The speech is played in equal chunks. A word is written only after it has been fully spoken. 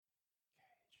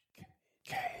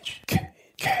Peach.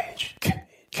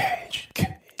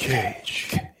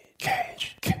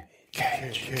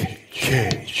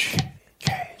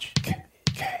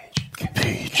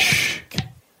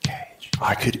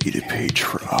 I could eat a peach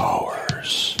for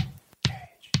hours.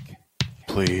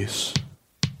 Please.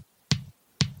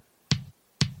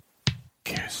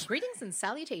 Kiss. Greetings and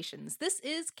salutations. This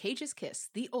is Cage's Kiss,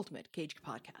 the ultimate Cage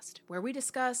podcast, where we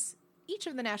discuss each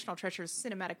of the National Treasure's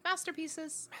cinematic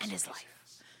masterpieces and his life.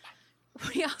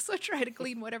 We also try to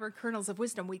glean whatever kernels of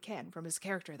wisdom we can from his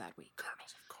character that week.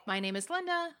 My name is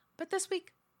Linda, but this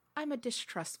week, I'm a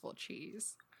distrustful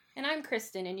cheese. And I'm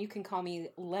Kristen, and you can call me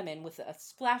Lemon with a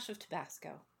splash of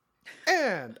Tabasco.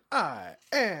 And I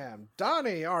am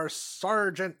Donnie, our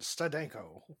Sergeant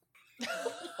Stadenko.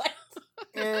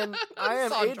 And I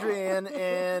am Adrian,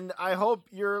 and I hope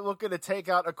you're looking to take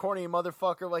out a corny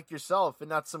motherfucker like yourself and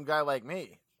not some guy like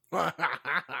me.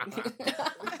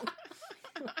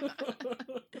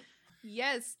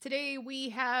 Yes, today we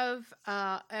have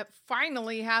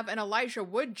finally have an Elijah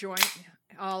Wood joint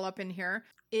all up in here.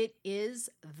 It is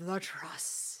The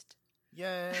Trust.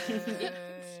 Yay!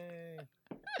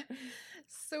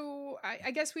 So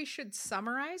I guess we should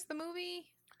summarize the movie.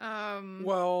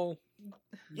 Well,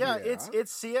 yeah, it's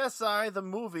CSI the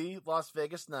movie, Las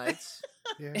Vegas Nights,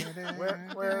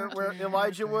 where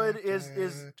Elijah Wood is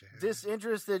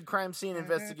disinterested crime scene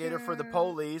investigator for the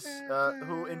police,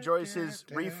 who enjoys his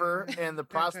reefer and the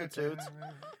prostitutes,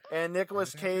 and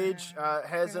Nicolas Cage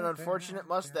has an unfortunate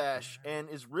mustache and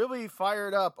is really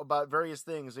fired up about various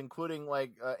things, including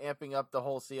amping up the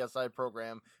whole CSI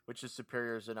program, which his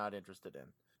superiors are not interested in.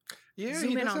 Yeah, Zoom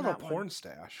he in does on have a that porn one.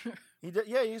 stash.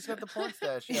 He's got the porn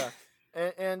stash. Yeah,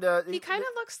 and He kind of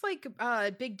looks like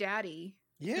Big Daddy.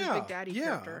 Yeah, His Big Daddy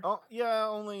character. Oh yeah,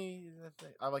 only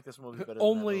I like this movie better.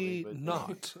 Only than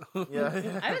that movie, not.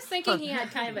 Yeah. I was thinking he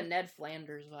had kind of a Ned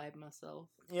Flanders vibe myself.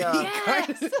 Yeah.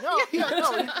 Yes! No,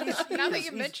 Now that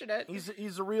you mention it.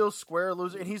 He's a real square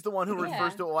loser, and he's the one who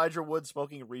refers to Elijah Wood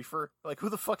smoking reefer. Like, who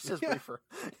the fuck says reefer?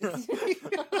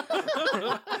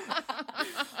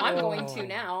 I'm going to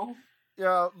now.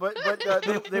 Yeah, but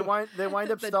they wind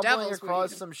up The stumbling devil's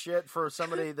across weed. some shit for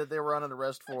somebody that they were on an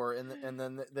arrest for, and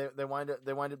then they wind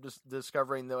up just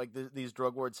discovering that these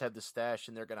drug lords have the stash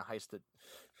and they're gonna heist it.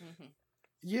 Mm-hmm.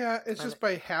 Yeah, it's just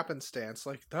by happenstance.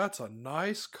 Like, that's a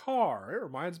nice car. It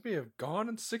reminds me of Gone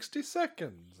in 60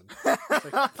 Seconds.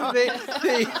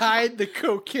 They hide the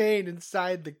cocaine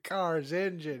inside the car's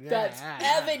engine. That's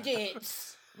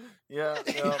evidence. Yeah.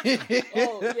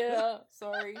 Oh yeah,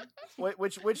 sorry.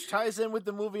 Which ties in with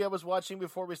the movie I was watching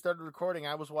before we started recording.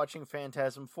 I was watching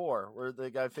Phantasm 4, where the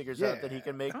guy figures out that he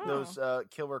can make those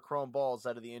killer chrome balls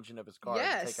out of the engine of his car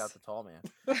and take out the tall man.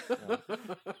 Yeah.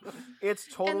 It's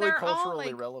totally and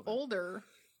culturally all, relevant. Older.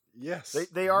 Yes,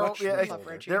 they are. much Yeah,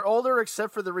 older. they're older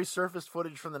except for the resurfaced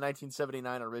footage from the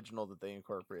 1979 original that they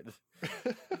incorporated.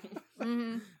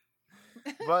 Mm-hmm.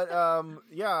 But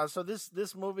so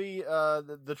this movie,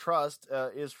 The Trust,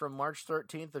 is from March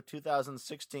 13th of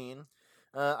 2016.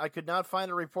 I could not find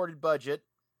a reported budget.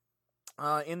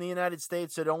 In the United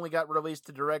States, it only got released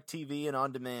to DirecTV and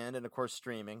on demand, and of course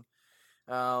streaming.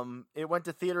 It went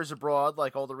to theaters abroad,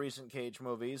 like all the recent Cage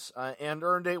movies, and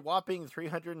earned a whopping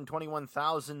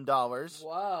 $321,000.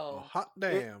 Whoa! Hot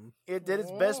damn! It did its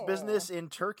best business in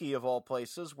Turkey, of all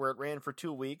places, where it ran for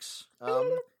 2 weeks.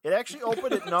 It actually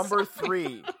opened at number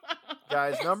 3,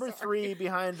 guys. Number 3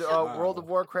 behind World of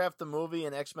Warcraft the movie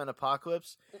and X-Men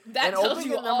Apocalypse. That and tells opening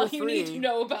you at number all you need to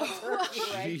know about Turkey,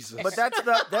 right? Jesus. But that's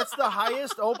the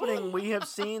highest opening we have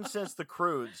seen since The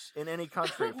Croods in any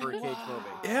country for a Cage movie.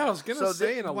 Yeah, I was gonna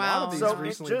say, and a lot of these So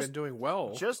recently just- been doing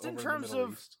well. Just in over terms the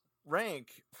Middle of East.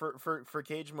 rank for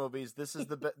Cage movies, this is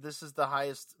the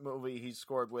highest movie he's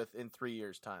scored with in 3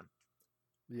 years' time.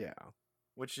 Yeah.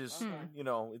 Which is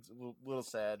it's a little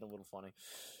sad and a little funny.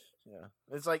 Yeah,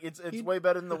 it's way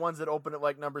better than the ones that open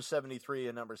at number 73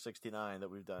 and number 69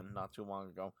 that we've done not too long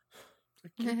ago.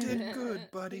 You did good,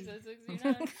 buddy.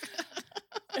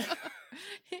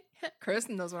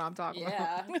 Kristen knows what I'm talking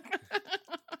Yeah. about.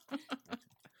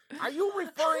 Are you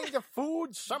referring to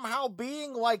food somehow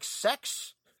being like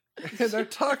sex? They're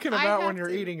talking I about have when you're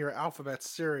to- eating your alphabet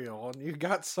cereal, and you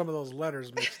got some of those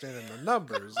letters mixed in the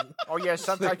numbers. Oh yeah,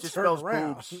 sometimes They it turn spells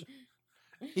around. boobs.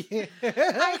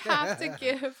 I have to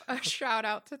give a shout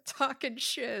out to Talkin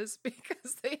Shiz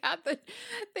because they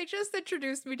just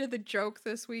introduced me to the joke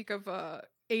this week of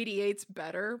 88's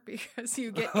better because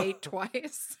you get 8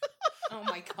 twice. Oh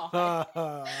my god.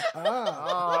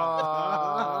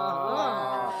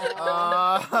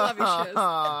 Love you, Shiz.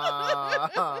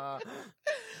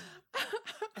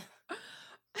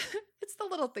 It's the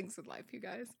little things in life, you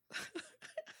guys.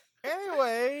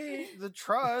 Anyway, The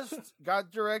Trust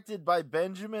got directed by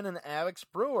Benjamin and Alex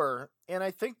Brewer, and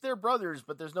I think they're brothers,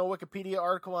 but there's no Wikipedia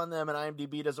article on them, and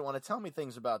IMDb doesn't want to tell me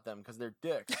things about them because they're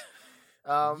dicks.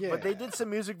 But they did some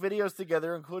music videos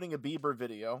together, including a Bieber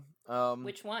video.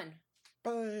 Which one?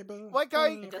 It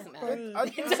doesn't matter.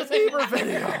 It's a Bieber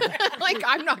video. Like,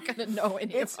 I'm not gonna know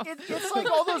any It's of them. it's like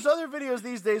all those other videos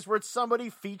these days where it's somebody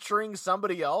featuring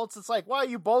somebody else. It's like, wow,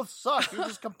 you both suck. You're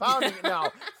just compounding it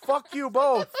now. Fuck you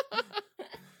both.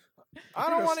 I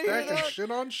don't want to hear that. Shit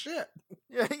on shit.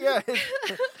 Yeah.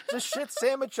 It's a shit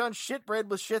sandwich on shit bread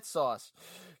with shit sauce.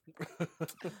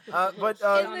 But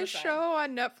in the show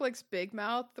on Netflix, Big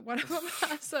Mouth, one of them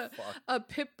has a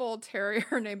pit bull terrier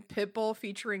named Pitbull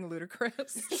featuring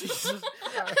Ludacris.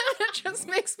 It just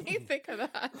makes me think of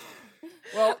that.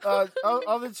 Well,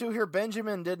 of the two here,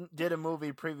 Benjamin did a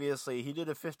movie previously. He did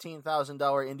a $15,000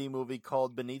 indie movie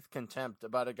called Beneath Contempt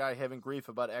about a guy having grief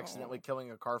about accidentally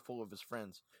killing a car full of his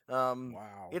friends.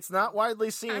 Wow. It's not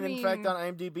widely seen. I In fact, on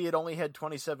IMDb, it only had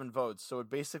 27 votes, so it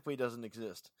basically doesn't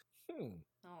exist.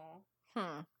 Huh.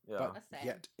 Yeah. But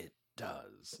yet it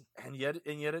does. And yet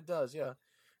it does, yeah.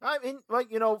 I mean, like,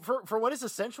 for what is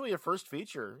essentially a first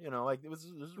feature, like, this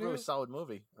was a really solid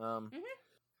movie.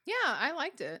 Yeah, I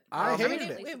liked it. I hated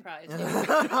Really it. surprised.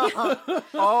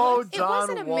 Oh, It John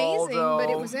wasn't amazing, Waldo. but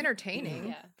it was entertaining.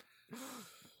 Yeah.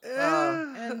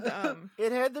 And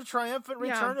It had the triumphant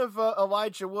return of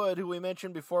Elijah Wood, who we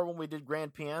mentioned before when we did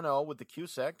Grand Piano with the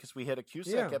Cusack, because we had a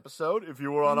Cusack episode. If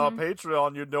you were on our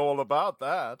Patreon, you'd know all about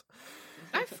that.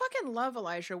 I fucking love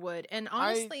Elijah Wood, and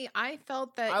honestly, I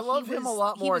felt that I love him a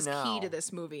lot more he was now. key to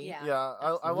this movie. Yeah. Yeah,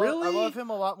 I love him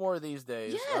a lot more these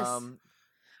days. Yes.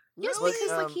 Yes, But,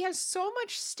 because like he has so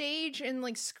much stage and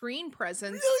like screen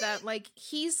presence that like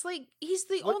he's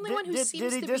the only one who seems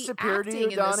did he to disappear be to acting you,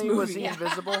 in Donnie? this movie. Was he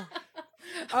invisible?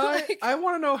 I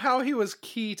want to know how he was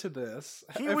key to this.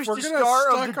 He If was we're the gonna star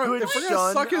of suck The on- Good If we're Son,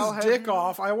 gonna suck I'll his have dick you-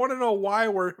 off, I want to know why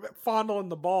we're fondling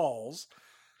the balls.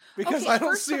 Because Okay, I don't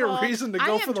first see of a all, reason to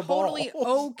go for the I am totally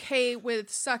balls. okay with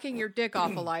sucking your dick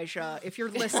off, Elijah, if you're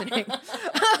listening.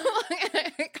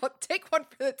 Take one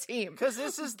for the team. Because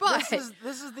this is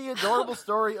the adorable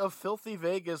story of filthy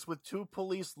Vegas with two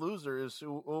police losers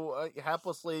who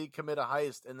haplessly commit a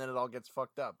heist and then it all gets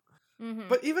fucked up. Mhm.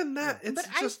 But even that, it's But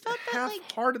I just felt that, like-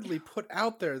 half-heartedly put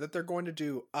out there that they're going to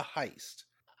do a heist.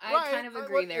 I Right, kind of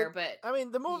agree there, look, but I mean,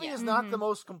 the movie Yeah. is not the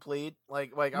most complete.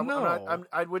 Like No.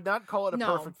 I would not call it a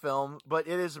No. perfect film, but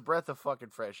it is a breath of fucking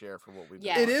fresh air for what we've.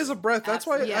 Yes. It is a breath. That's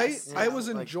why Yes. I was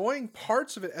Yeah. enjoying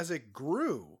parts of it as it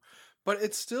grew, but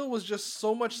it still was just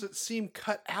so much that seemed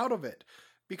cut out of it.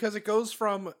 Because it goes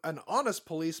from an honest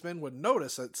policeman would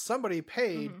notice that somebody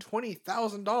paid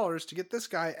 $20,000 to get this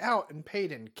guy out and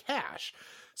paid in cash.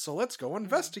 So let's go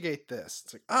investigate this.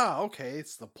 It's like, okay,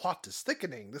 it's the plot is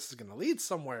thickening. This is going to lead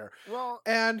somewhere. Well,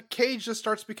 And Cage just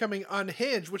starts becoming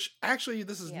unhinged, which actually,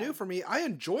 this is Yeah. new for me. I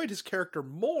enjoyed his character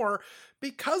more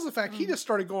because of the fact he just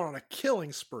started going on a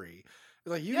killing spree.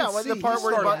 Like you can when see the part he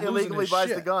where started he losing illegally his buys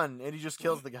the shit. gun and he just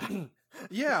kills the guy.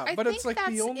 Yeah, I but think it's like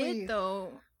that's the only. it,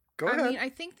 though. Go I ahead. mean, I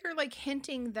think they're like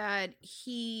hinting that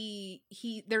he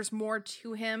there's more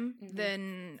to him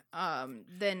than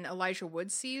Elijah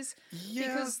Wood sees. Yeah.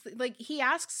 Because like he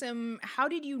asks him, "How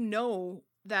did you know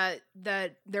that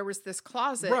there was this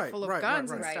closet Right, full of right, guns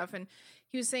right, and right. stuff?" And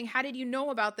he was saying, "How did you know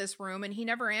about this room?" And he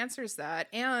never answers that.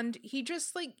 And he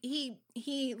just like he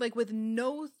like with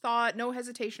no thought, no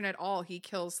hesitation at all, he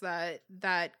kills that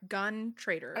gun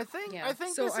trader. I think Yeah.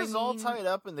 So, this I is all mean- tied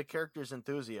up in the character's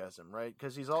enthusiasm, right?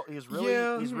 Because he's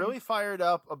Yeah. really fired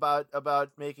up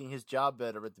about making his job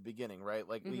better at the beginning, right?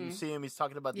 Like you see him, he's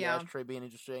talking about the Yeah. ashtray being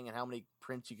interesting and how many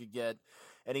prints you could get,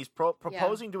 and he's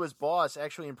proposing to his boss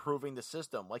actually improving the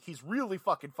system. Like he's really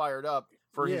fucking fired up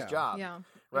for his Yeah. job, Yeah.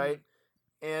 right?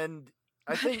 And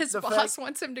I think His the boss fact,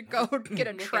 wants him to go get a Get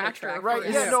a tractor. tractor. right? for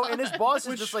his Yeah, no, son. and his boss is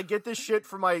Which- just like, get this shit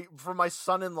for my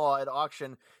son-in-law at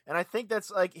auction, and I think that's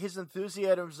like his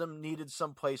enthusiasm needed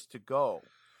some place to go,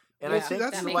 and I Yeah, think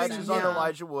that's he the latches thing, on yeah.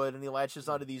 Elijah Wood, and he latches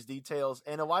onto these details,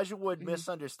 and Elijah Wood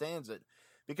misunderstands it.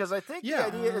 Because I think Yeah.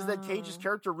 the idea is that Cage's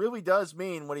character really does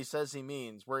mean what he says he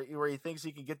means, where he thinks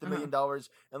he can get the $1 million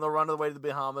and they'll run away to the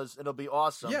Bahamas and it'll be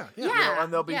awesome. Yeah, yeah. You know, Yeah,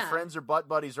 and they'll be yeah. friends or butt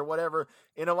buddies or whatever.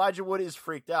 And Elijah Wood is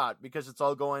freaked out because it's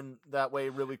all going that way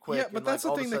really quick. Yeah, but and, that's like,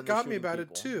 all the of a thing that sudden they're got me shooting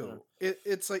about people. it too.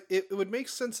 It's like it would make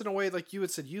sense in a way, like you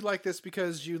had said, you like this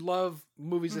because you love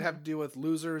movies that have to do with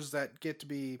losers that get to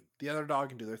be the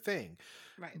underdog and do their thing.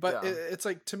 Right. But Yeah. it's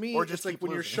like, to me, Or just it's like keep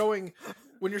when you're losing.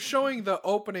 showing the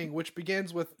opening, which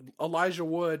begins with Elijah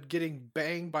Wood getting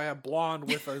banged by a blonde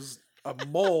with a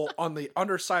mole on the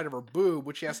underside of her boob,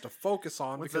 which he has to focus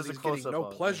on Which because there's a he's getting no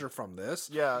close-up of, pleasure from this.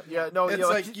 Yeah, no, It's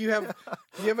like you have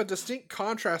a distinct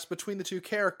contrast between the two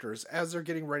characters as they're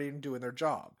getting ready and doing their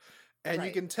job. And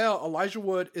you can tell Elijah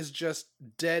Wood is just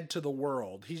dead to the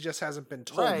world. He just hasn't been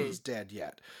told he's dead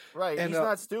yet. Right. And, he's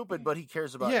not stupid, but he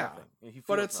cares about nothing.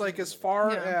 But it's like as far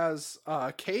as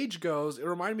Cage goes, it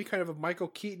reminded me kind of Michael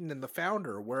Keaton in The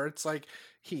Founder, where it's like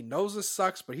he knows this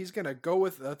sucks, but he's going to go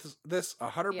with this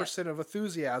 100% of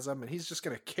enthusiasm, and he's just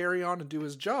going to carry on and do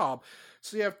his job.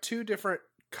 So you have two different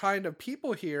kind of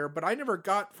people here, but I never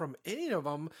got from any of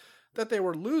them that they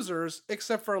were losers,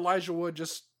 except for Elijah Wood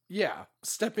just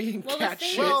stepping in cat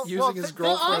shit using his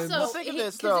girlfriend. Well, think of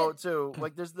this though too.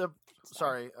 Like there's the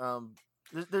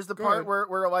there's the part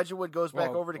where Elijah Wood goes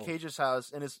back over to Cage's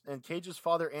house and Cage's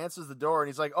father answers the door and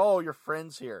he's like, "Oh, your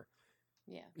friend's here."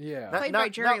 Yeah. Played by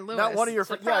Jerry Lewis. Not one of your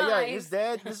friends. Yeah. His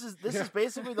dad. This is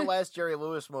basically the last Jerry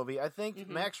Lewis movie. I think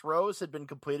Max Rose had been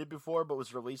completed before, but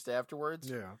was released afterwards.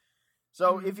 Yeah.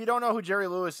 So if you don't know who Jerry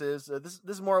Lewis is,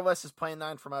 this more or less is Plan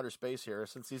 9 from Outer Space here,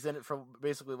 since he's in it for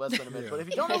basically less than a minute. But if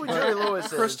you don't know who Jerry Lewis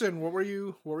is, Kristen, what were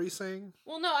you saying?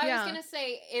 Well, no, I was gonna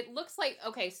say it looks like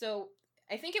so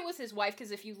I think it was his wife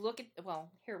because if you look at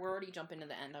here we're already jumping to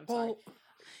the end. I'm sorry.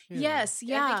 Yes,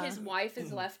 I think his wife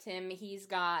has left him. He's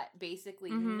got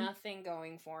basically nothing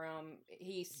going for him.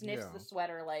 He sniffs the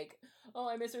sweater like, oh,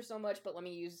 I miss her so much, but let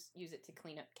me use it to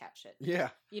clean up cat shit. Yeah,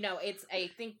 I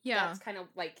think that's kind of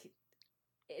like.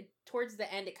 Towards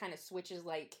the end, it kind of switches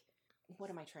like, what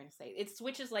am I trying to say? It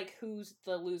switches like who's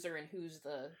the loser and who's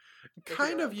the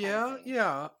kind of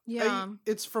yeah.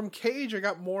 It's from Cage. I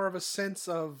got more of a sense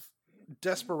of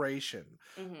desperation,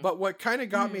 but what kind of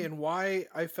got me and why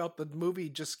I felt the movie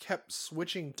just kept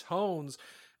switching tones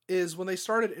is when they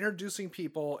started introducing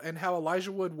people and how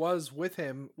Elijah Wood was with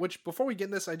him. Which before we get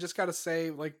in this, I just got to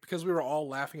say, like, because we were all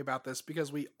laughing about this because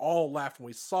we all laughed when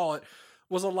we saw it.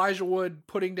 Was Elijah Wood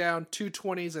putting down 2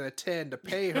 20s and a 10 to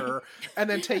pay her and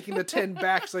then taking the 10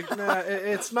 back? It's like, nah,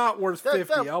 it's not worth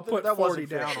 50. I'll put 40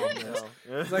 down on this.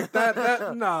 It's like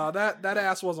that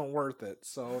ass wasn't worth it.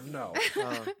 So no.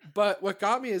 But what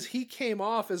got me is he came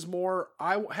off as more,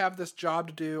 I have this job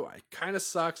to do. It kind of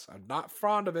sucks. I'm not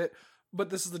fond of it, but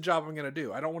this is the job I'm going to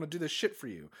do. I don't want to do this shit for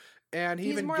you. And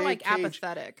he's even more like Cage,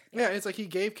 apathetic. Yeah, it's like he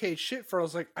gave Cage shit for. I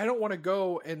was like, I don't want to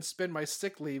go and spend my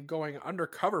sick leave going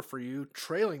undercover for you,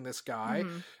 trailing this guy.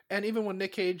 And even when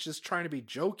Nick Cage is trying to be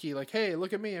jokey, like, hey,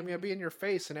 look at me, I'm gonna be in your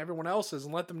face and everyone else is,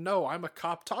 and let them know I'm a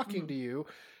cop talking to you.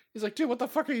 He's like, dude, what the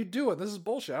fuck are you doing? This is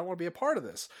bullshit. I don't want to be a part of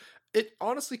this. It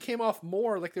honestly came off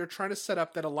more like they were trying to set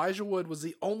up that Elijah Wood was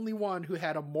the only one who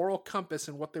had a moral compass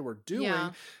in what they were doing.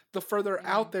 Yeah. The further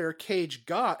out there Cage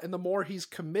got, and the more he's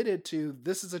committed to,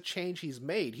 this is a change he's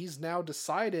made. He's now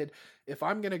decided, if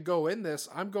I'm going to go in this,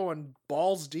 I'm going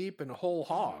balls deep and whole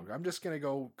hog. I'm just going to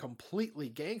go completely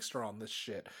gangster on this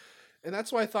shit. And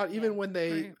that's why I thought even when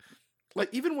they,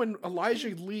 even when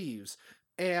Elijah leaves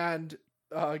and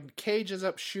Cage ends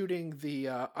up shooting the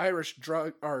Irish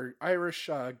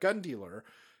gun dealer,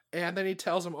 and then he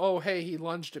tells him, oh, hey, he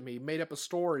lunged at me, made up a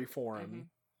story for him.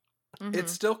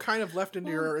 It's still kind of left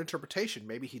into your interpretation.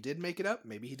 Maybe he did make it up.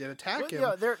 Maybe he did attack him.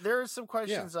 Yeah, there are some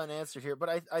questions unanswered here, but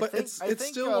I think it's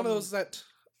still one of those that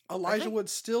Elijah Wood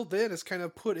still then is kind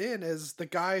of put in as the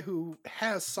guy who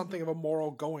has something of a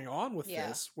moral going on with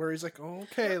this, where he's like, oh,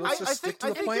 okay, let's just stick to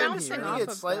the plan here.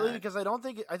 It slightly because I don't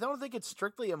think it's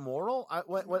strictly immoral.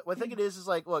 What I think it is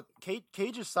like, look,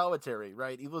 Cage is solitary,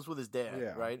 right? He lives with his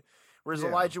dad, right? Whereas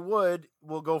Elijah Wood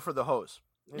will go for the hose.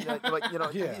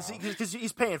 Because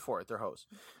he's paying for it. They're hoes.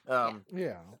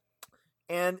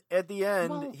 And at the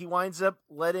end, he winds up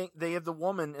they have the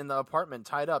woman in the apartment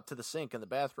tied up to the sink in the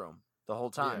bathroom the whole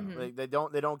time. They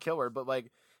don't kill her, but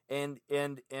like, and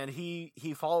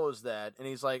he follows that, and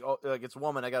he's like, oh, like, it's a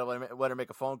woman. I gotta let her make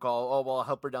a phone call. Oh, well, I'll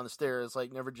help her down the stairs.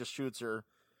 Like, never just shoots her,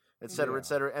 et cetera, et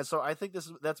cetera. And so I think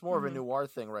that's more of a noir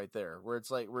thing right there, where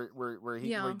it's like where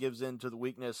he gives in to the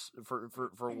weakness for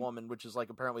a woman, which is like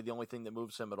apparently the only thing that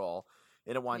moves him at all,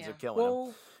 and it winds up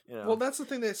killing him. Well, that's the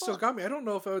thing that still got me. I don't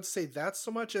know if I would say that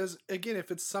so much as, again,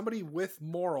 if it's somebody with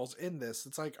morals in this,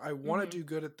 it's like, I want to do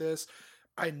good at this.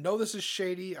 I know this is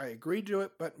shady. I agreed to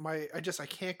it, but I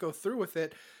can't go through with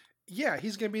it. Yeah,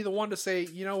 he's going to be the one to say,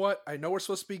 you know what? I know we're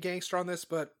supposed to be gangster on this,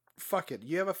 but fuck it.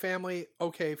 You have a family?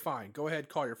 Okay, fine. Go ahead,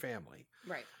 call your family.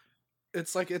 Right.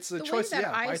 It's like, it's a choice. Yeah,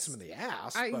 it bites him in the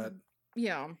ass, but...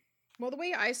 Yeah. Well, the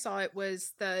way I saw it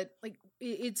was that, like,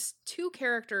 it's two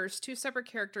separate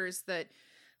characters that,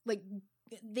 like,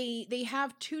 they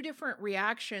have two different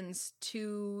reactions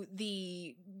to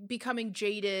the becoming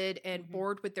jaded and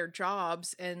bored with their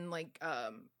jobs, and like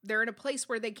they're in a place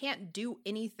where they can't do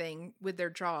anything with their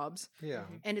jobs. Yeah.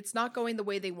 And it's not going the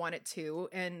way they want it to,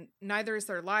 and neither is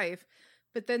their life.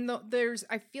 But then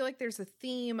I feel like there's a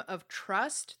theme of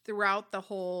trust throughout the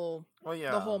whole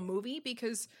movie,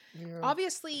 because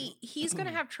obviously he's going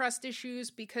to have trust issues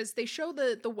because they show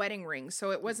the wedding ring.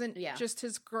 So it wasn't just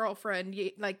his girlfriend.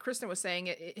 Like Kristen was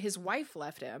saying, his wife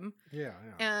left him. Yeah.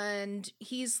 And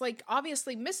he's like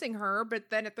obviously missing her,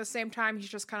 but then at the same time, he's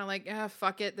just kind of like,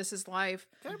 fuck it. This is life.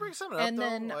 Can I bring something up? And though?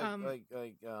 then,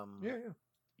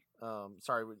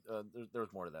 sorry, there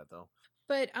was more to that though.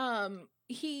 But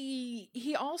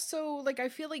he also, like, I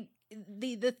feel like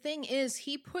the thing is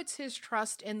he puts his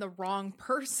trust in the wrong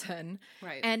person,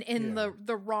 right? And in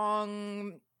the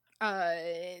wrong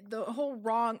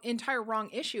entire wrong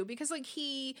issue, because like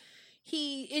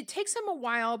it takes him a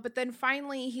while, but then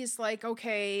finally he's like,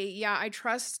 okay, yeah, I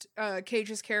trust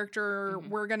Cage's character.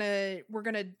 We're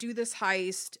gonna do this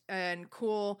heist and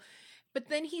cool. But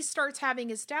then he starts having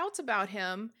his doubts about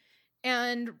him,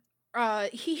 and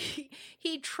he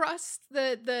trusts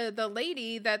the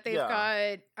lady that they've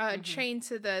got chained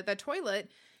to the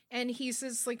toilet, and he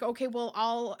says like, okay, well,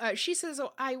 I'll she says,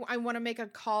 oh, I want to make a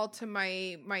call to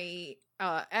my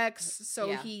ex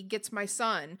so he gets my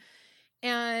son.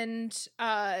 And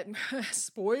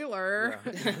spoiler,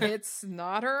 it's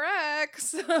not her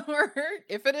ex, or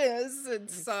if it is,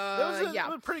 it's it was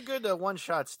a pretty good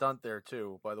one-shot stunt there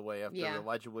too, by the way, after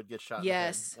Elijah Wood gets shot in the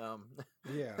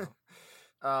head.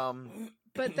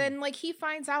 But then like he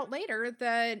finds out later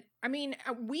that, I mean,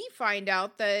 we find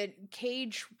out that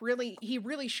Cage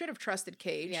really should have trusted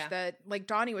Cage. That, like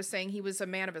Donnie was saying, he was a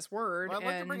man of his word, well, I'd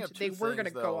like and to bring up they were going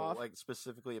to go off. Like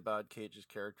specifically about Cage's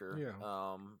character.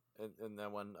 In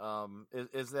that one,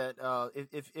 is that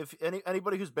if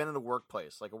anybody who's been in a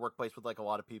workplace, like a workplace with like a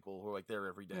lot of people who are like there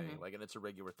every day, like, and it's a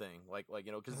regular thing, like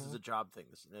you know, because this is a job thing.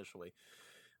 This initially.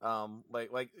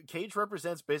 Like Cage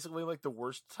represents basically like the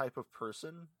worst type of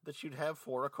person that you'd have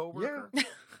for a coworker.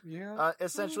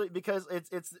 Essentially, because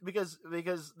it's because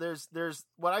there's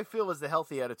what I feel is the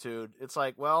healthy attitude. It's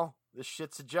like, well, this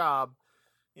shit's a job,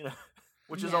 you know,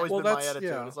 which has always been my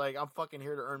attitude. It's like, I'm fucking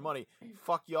here to earn money.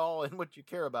 Fuck y'all and what you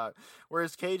care about.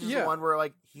 Whereas Cage is the one where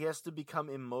like he has to become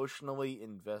emotionally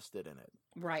invested in it.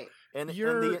 Right. And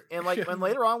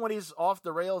later on when he's off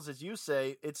the rails, as you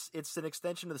say, it's an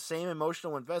extension of the same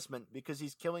emotional investment because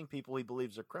he's killing people he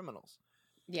believes are criminals.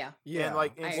 Yeah.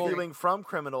 And stealing from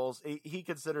criminals, he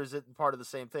considers it part of the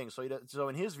same thing. So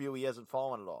in his view, he hasn't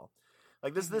fallen at all.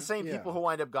 Like this is the same people who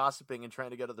wind up gossiping and trying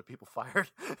to get other people fired.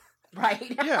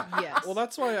 Right. Yeah. Yes. Well,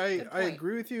 that's why I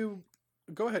agree with you.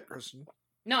 Go ahead, Kristen.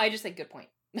 No, I just said good point.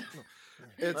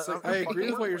 It's like, I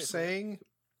agree with what you're saying,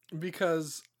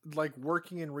 because like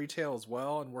working in retail as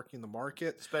well and working the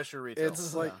market, especially retail,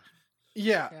 it's like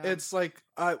it's like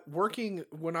working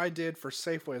when I did for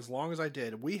Safeway, as long as I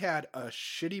did, we had a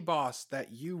shitty boss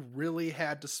that you really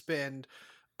had to spend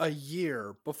a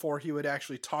year before he would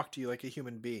actually talk to you like a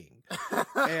human being.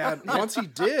 And once he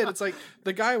did, it's like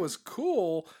the guy was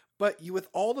cool, but with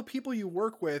all the people you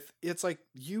work with, it's like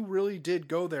you really did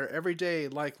go there every day,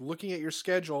 like looking at your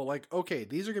schedule, like, okay,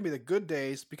 these are going to be the good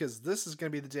days because this is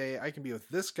going to be the day I can be with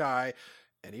this guy.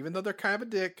 And even though they're kind of a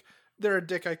dick, they're a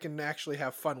dick I can actually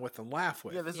have fun with and laugh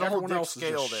with. Yeah, there's a whole dick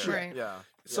scale there. Right. Yeah.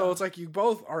 So it's like you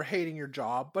both are hating your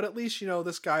job, but at least you know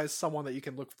this guy is someone that you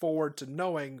can look forward to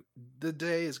knowing the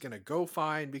day is going to go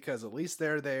fine because at least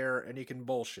they're there and you can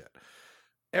bullshit.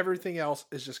 Everything else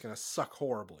is just going to suck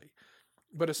horribly.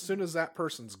 But as soon as that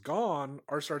person's gone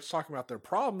or starts talking about their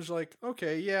problems, you're like,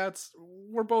 okay, yeah,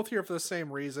 we're both here for the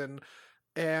same reason.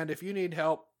 And if you need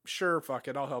help, sure, fuck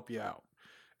it, I'll help you out.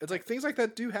 It's like things like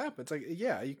that do happen. It's like,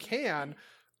 yeah, you can.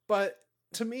 But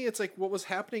to me, it's like what was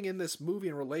happening in this movie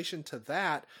in relation to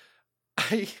that,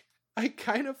 I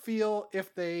kind of feel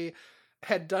if they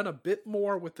had done a bit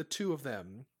more with the two of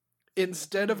them,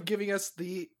 instead of giving us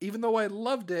even though I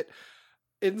loved it,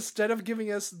 instead of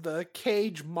giving us the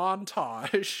Cage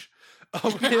montage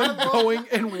of him going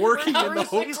and working in the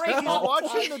hotel. He's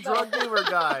watching the drug dealer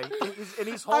guy, and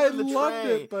he's holding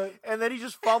the tray, and then he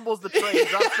just fumbles the tray, and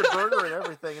drops the burger and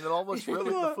everything, and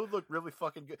the food looked really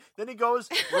fucking good. Then he runs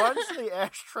to the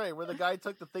ashtray where the guy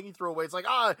took the thing he threw away. It's like,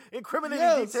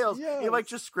 incriminating details. He like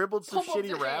just scribbled some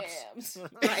shitty raps.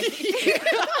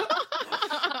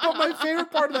 But my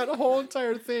favorite part of that whole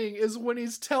entire thing is when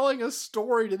he's telling a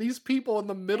story to these people in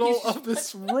the middle of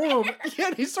this room. Yeah,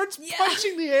 and he starts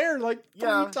punching the air like,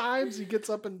 like 3 times he gets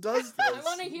up and does this. I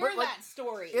want to hear that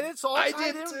story. And it's all I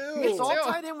tied did in. too. It's all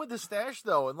tied in with the stash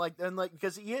though, and like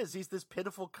because he's this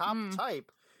pitiful cop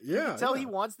type. Yeah, you can tell he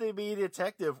wants to be a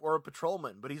detective or a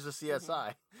patrolman, but he's a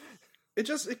CSI. It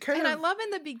kind and of. I love in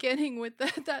the beginning with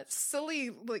that silly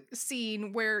like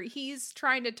scene where he's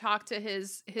trying to talk to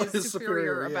his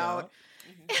superior about.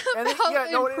 And then,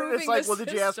 it's like, well,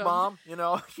 did you ask mom? You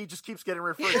know, he just keeps getting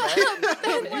referred back.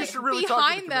 You should really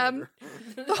talk to the them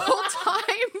the whole time.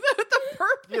 The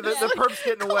perp, the perp's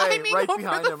getting away right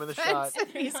behind him in the shot. And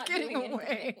he's getting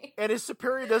away. And his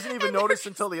superior doesn't even notice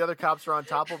until the other cops are on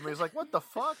top of him. He's like, "What the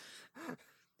fuck?"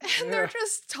 And they're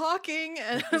just talking,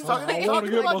 and he's talking I want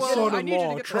to get my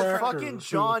son-in-law a fucking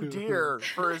John Deere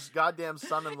for his goddamn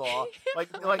son-in-law.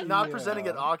 Like not presenting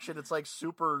at auction. It's like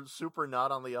super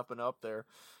not on the up and up there.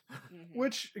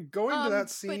 Which, going to that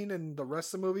scene and the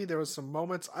rest of the movie, there was some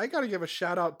moments. I got to give a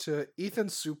shout out to Ethan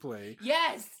Suplee.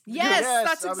 Yes,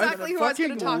 that's exactly who I was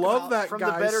going to talk about. I love that from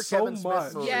guy the better so Kevin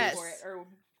much. Smith movies. Yes.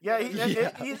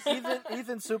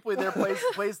 Ethan Suplee there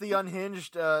plays the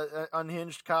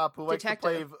unhinged cop who likes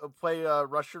to play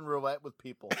Russian roulette with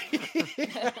people.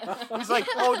 He's like,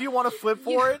 "Oh, do you want to flip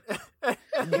for it?"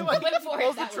 And he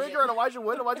pulls the trigger, and Elijah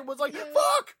Wood. Elijah Wood's like,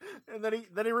 "Fuck!" And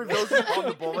then he reveals he found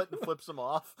the bullet and flips him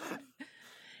off.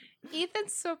 Ethan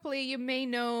Suplee, you may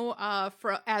know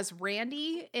as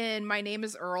Randy in My Name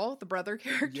is Earl, the brother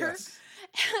character. Yes.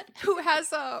 Who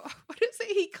has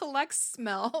he collects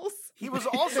smells. He was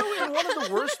also in one of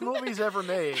the worst movies ever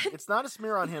made. It's not a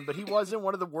smear on him, but he was in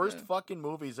one of the worst fucking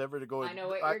movies ever to go. I know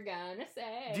what you're gonna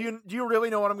say. Do you really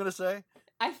know what I'm gonna say?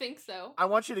 I think so. I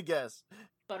want you to guess.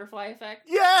 Butterfly Effect?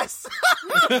 Yes!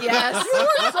 Yes. You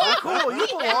are so cool. You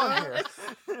belong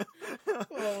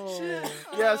here.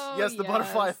 Yes, the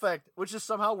Butterfly Effect, which is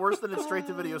somehow worse than its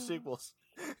straight-to-video sequels.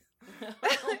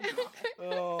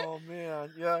 Oh,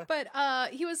 man, yeah. But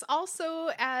he was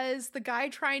also as the guy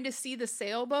trying to see the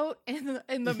sailboat in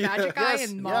the Magic Eye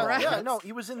and Mallrats. Yeah, no,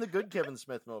 he was in the good Kevin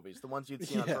Smith movies, the ones you'd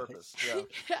see on purpose. Yeah.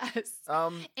 Yes.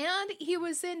 And he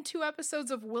was in 2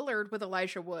 episodes of Willard with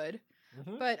Elijah Wood.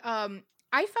 Mm-hmm. But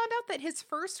I found out that his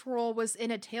first role was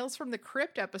in a Tales from the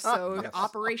Crypt episode,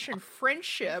 Operation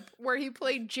Friendship, where he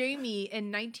played Jamie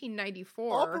in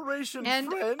 1994. Operation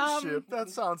Friendship? That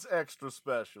sounds extra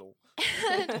special.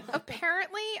 And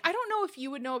apparently, I don't know if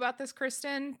you would know about this,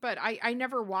 Kristen, but I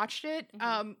never watched it.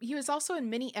 Mm-hmm. He was also in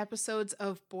many episodes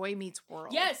of Boy Meets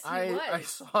World. Yes, he was. I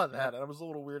saw that, and I was a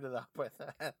little weirded out by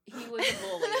that. He was a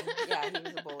bully. Yeah, he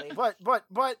was a bully. But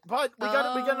we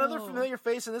got another familiar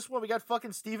face in this one. We got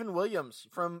fucking Stephen Williams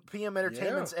from PM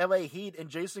Entertainment's LA Heat and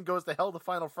Jason Goes to Hell the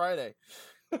Final Friday.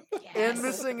 Yes. And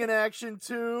Missing in Action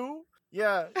 2.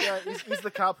 Yeah, he's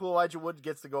the cop who Elijah Wood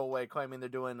gets to go away, claiming they're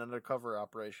doing an undercover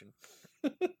operation.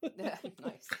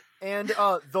 Nice. And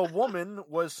the woman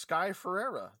was Sky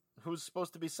Ferreira, who's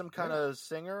supposed to be some kind of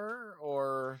singer,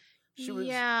 or she was.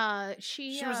 Yeah,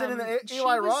 she was in an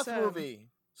Eli Roth movie,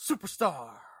 Superstar.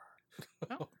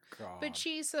 Oh. God. But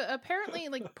she's apparently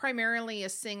like primarily a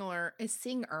singer. But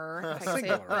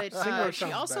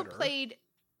she also played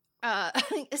a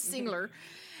singer,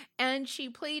 and she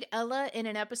played Ella in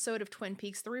an episode of Twin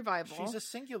Peaks: The Revival. She's a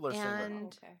singular singer.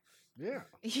 Yeah,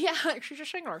 she's a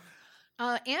singer.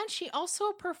 And she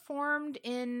also performed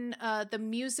in the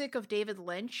Music of David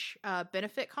Lynch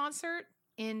benefit concert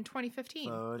in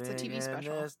 2015. It's a TV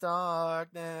special. This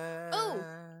darkness. Oh,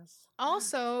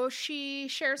 also, she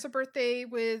shares a birthday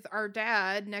with our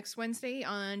dad next Wednesday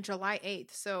on July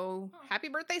 8th. So, happy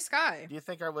birthday, Sky. Do you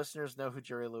think our listeners know who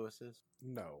Jerry Lewis is?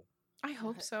 No. I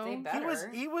hope so.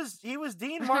 He was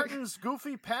Dean Martin's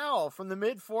goofy pal from the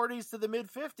mid 40s to the mid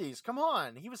 50s. Come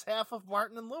on, he was half of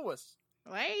Martin and Lewis.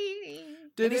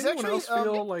 Did anyone else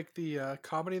feel like the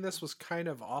comedy in this was kind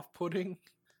of off-putting?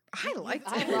 I liked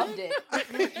it. I loved it.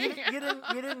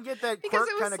 You didn't get that quirk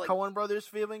kind of like, Coen Brothers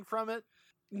feeling from it?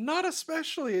 Not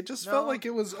especially. It just felt like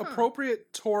it was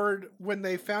appropriate toward when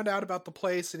they found out about the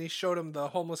place and he showed him the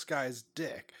homeless guy's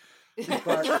dick. But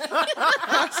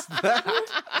past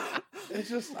that, it's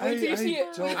just I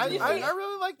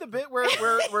really like the bit where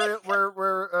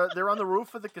they're on the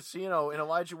roof of the casino and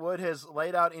Elijah Wood has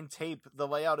laid out in tape the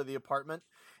layout of the apartment,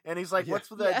 and he's like, "What's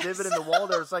with that divot in the wall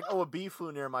there?" It's like, "Oh, a bee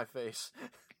flew near my face."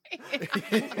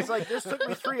 He's like, "This took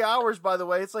me 3 hours, by the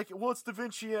way." It's like, "Well, it's Da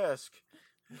Vinci-esque."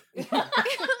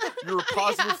 You're a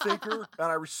positive thinker,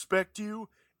 and I respect you,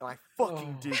 and I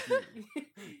fucking dig you.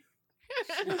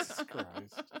 Jesus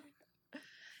Christ.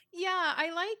 Yeah,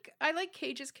 I like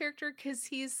Cage's character because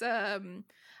he's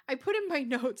I put in my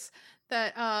notes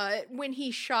that when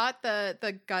he shot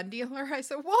the gun dealer, I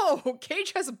said, "Whoa,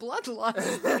 Cage has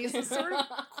bloodlust." And he's sort of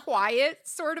quiet,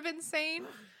 sort of insane.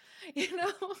 You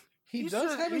know? He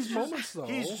does have his moments, though.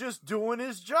 He's just doing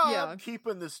his job,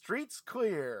 keeping the streets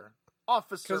clear.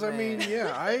 Officer Because, I mean,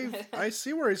 I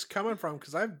see where he's coming from,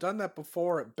 because I've done that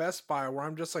before at Best Buy, where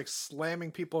I'm just, like,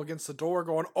 slamming people against the door,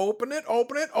 going, open it,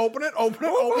 open it, open it, open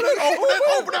it, open it, open it,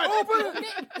 open it, open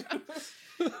it.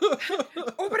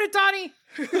 Open it, Donnie!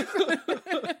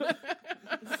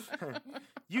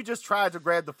 You just tried to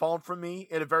grab the phone from me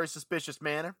in a very suspicious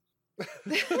manner.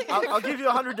 I'll give you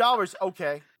 $100.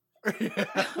 Okay. Yes,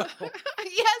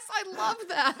 I love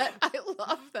that. I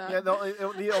love that. Yeah,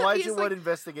 the Elijah Wood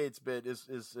investigates bit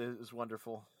is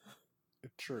wonderful.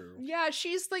 True. Yeah,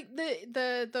 she's like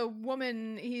the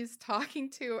woman he's talking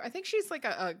to. I think she's like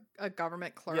a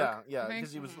government clerk. Yeah,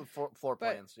 because he was floor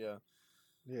plans. Yeah.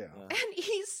 And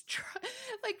he's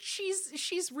like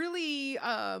she's really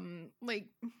like.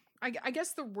 I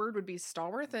guess the word would be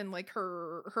stalwart and like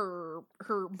her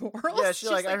morals. Yeah,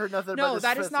 she's like I heard nothing about this. No,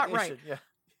 that is not right. Yeah.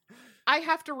 I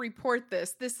have to report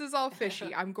this. This is all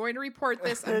fishy. I'm going to report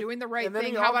this. I'm doing the right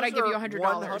thing. How about I give you $100?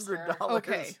 $100.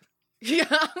 Okay. Yeah.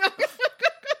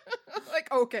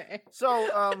 Like, okay. So,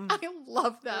 I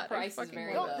love that. The price is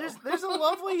very low. There's a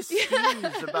lovely scheme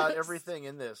about everything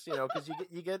in this, you know, because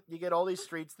you get all these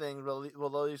streets things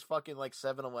with all these fucking like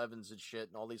 7-Elevens and shit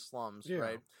and all these slums,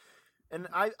 right? And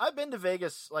I've been to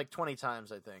Vegas like 20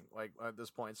 times, I think, like at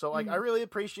this point. So like I really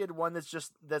appreciated one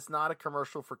that's not a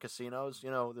commercial for casinos,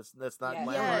 you know, that's not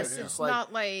glamorous. Yes, it's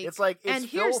not like it's and filth,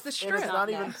 here's the strip. and it's not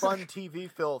even fun TV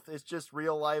filth. It's just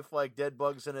real life like dead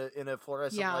bugs in a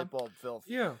fluorescent light bulb filth.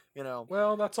 Yeah. You know.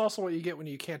 Well, that's also what you get when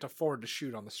you can't afford to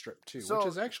shoot on the strip too, which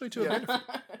is actually to a benefit.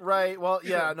 Right. Well,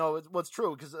 yeah, no, it's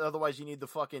true because otherwise you need the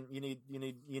fucking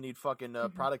you need fucking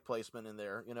product placement in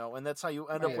there, you know, and that's how you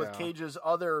end up with Cage's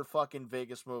other fucking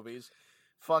Vegas movies,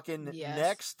 fucking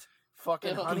Next,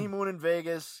 fucking Honeymoon in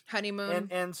Vegas,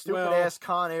 and stupid ass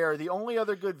Con Air. The only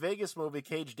other good Vegas movie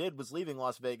Cage did was Leaving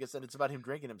Las Vegas, and it's about him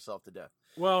drinking himself to death.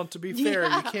 Well, to be fair,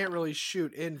 you can't really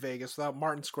shoot in Vegas without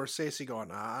Martin Scorsese going,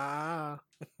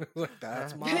 like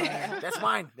that's mine. That's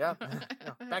mine. Yeah,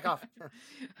 back off.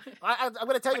 I'm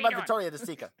going to tell you about Victoria De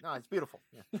Sica. No, it's beautiful.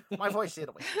 Yeah. My voice,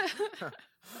 Italy.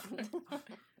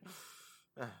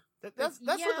 That's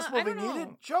what this movie needed.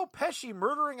 Joe Pesci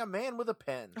murdering a man with a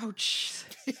pen. Oh, jeez.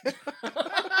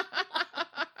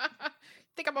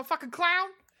 Think I'm a fucking clown?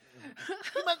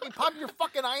 You make me pop your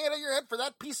fucking eye out of your head for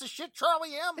that piece of shit, Charlie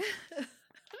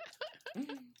M.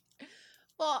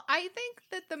 Well, I think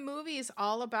that the movie is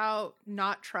all about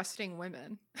not trusting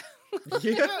women.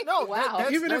 No, wow.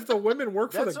 Even if the women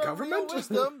work for the government? Real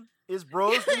wisdom is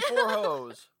bros before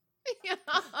hoes. Yeah.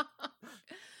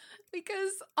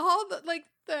 Because all the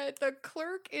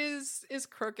clerk is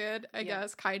crooked, I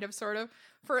guess, kind of, sort of,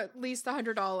 for at least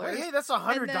 $100. Hey, that's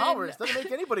 $100. Doesn't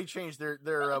make anybody change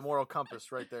their moral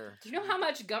compass right there. Do you know how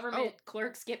much government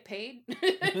clerks get paid?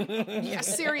 Yeah,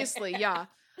 seriously, yeah.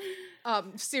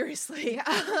 Seriously.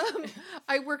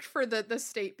 I worked for the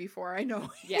state before, I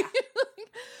know. Yeah.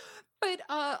 But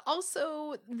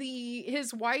also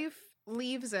his wife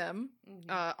leaves him.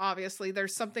 Obviously,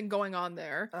 there's something going on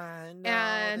there.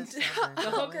 And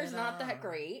the hooker's not that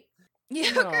great. Yeah,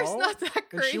 hooker's not that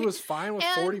great. And she was fine with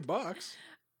 $40.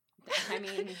 I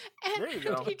mean, there you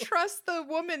go. He trusts the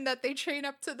woman that they chain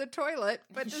up to the toilet,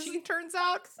 but turns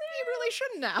out he really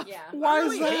shouldn't have. Yeah. Why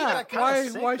is that?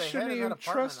 Why shouldn't he have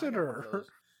trusted her?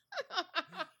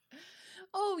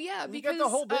 Oh yeah, you because got the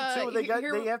whole bit too. They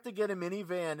have to get a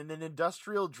minivan and an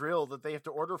industrial drill that they have to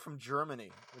order from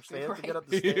Germany, which they have to get up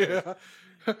the stairs.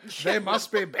 Yeah. They must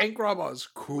be bank robbers.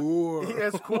 Cool. Yeah,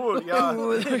 it's cool. Yeah.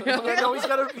 No, he's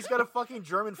got a fucking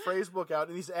German phrase book out,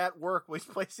 and he's at work while he's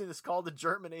placing this call to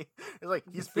Germany. It's like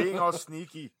he's being all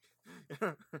sneaky.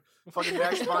 Fucking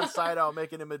Max von Sydow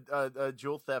making him a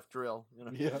jewel theft drill. You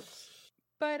know? Yeah.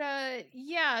 But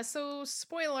so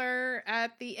spoiler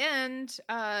at the end.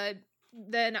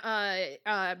 Then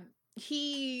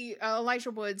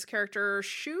Elijah Wood's character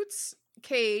shoots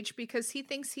Cage because he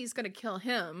thinks he's going to kill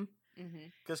him.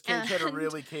 Because Cage had a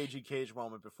really cagey Cage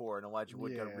moment before, and Elijah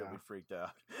Wood got really freaked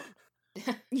out.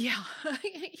 Yeah,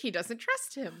 he doesn't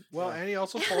trust him. Well, and he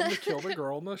also told him to kill the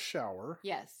girl in the shower.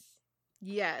 Yes.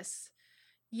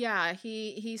 Yeah,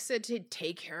 he said to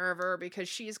take care of her because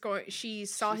she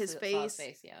saw his face.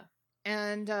 Yeah.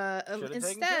 And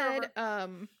instead,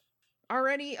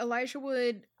 already Elijah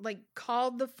Wood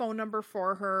called the phone number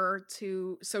for her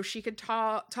so she could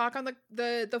talk on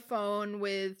the phone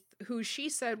with who she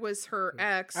said was her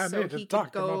ex. I need to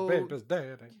talk to my baby's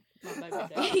daddy.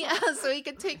 Yeah, so he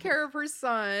could take care of her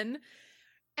son.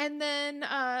 And then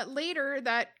later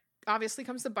that obviously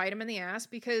comes to bite him in the ass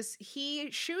because he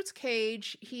shoots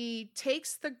Cage. He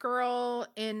takes the girl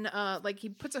in, like he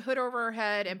puts a hood over her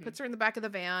head and puts her in the back of the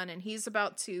van, and he's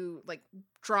about to like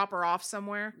drop her off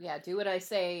somewhere. Yeah, do what I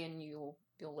say and you'll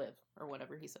live, or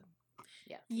whatever he said.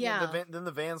 Yeah. Then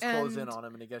the vans close in on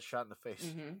him and he gets shot in the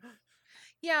face.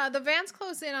 Yeah, the vans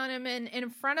close in on him, and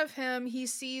in front of him, he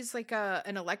sees like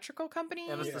an electrical company.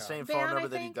 And it's the same van, phone number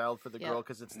that he dialed for the girl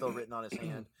because it's still written on his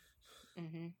hand.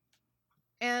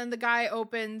 And the guy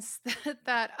opens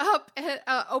that up,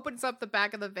 opens up the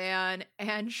back of the van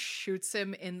and shoots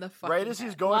him in the fucking right as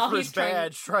he's going for his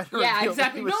badge, trying to reveal exactly.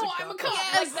 that he was No, a I'm a cop.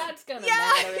 cop. Like that's gonna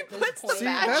matter at this point. See,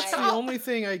 that's the only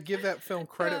thing I give that film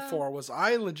credit for. Was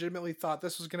I legitimately thought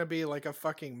this was going to be like a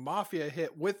fucking mafia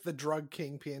hit with the drug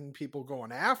kingpin people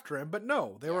going after him, but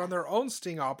no, they were on their own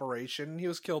sting operation. And he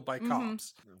was killed by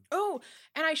cops. Oh,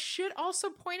 and I should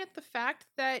also point at the fact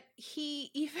that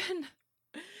he even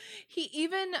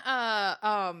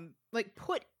like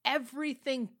put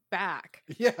everything back.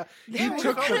 Yeah, he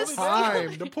took the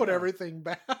time to put everything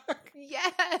back.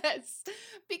 Yes,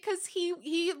 because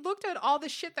he looked at all the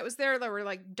shit that was there. There were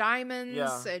like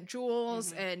diamonds and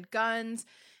jewels and guns.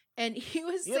 And he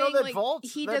was saying that like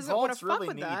vault's, he that doesn't want to really fuck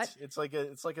with neat. that. It's like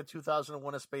a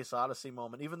 2001: A Space Odyssey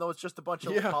moment, even though it's just a bunch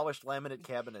of polished laminate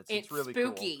cabinets. It's really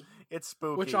spooky. Cool. It's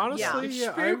spooky. Which honestly,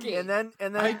 spooky. And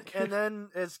then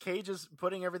as Cage is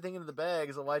putting everything into the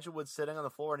bags, Elijah Wood's sitting on the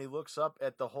floor and he looks up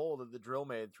at the hole that the drill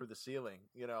made through the ceiling.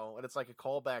 And it's like a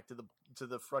callback to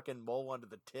the fucking mole under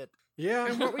the tit. Yeah.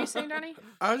 And what were you saying, Donnie?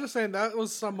 I was just saying that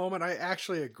was some moment I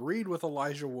actually agreed with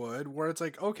Elijah Wood, where it's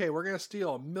like, okay, we're gonna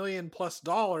steal $1 million+.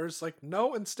 Like,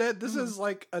 no, instead this is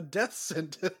like a death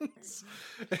sentence.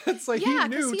 It's like he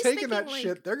knew taking that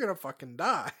shit, they're gonna fucking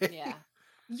die. Yeah.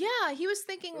 Yeah, he was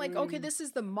thinking like, okay, this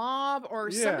is the mob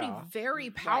or somebody very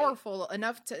powerful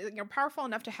enough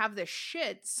to have this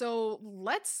shit. So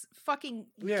let's fucking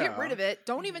get rid of it.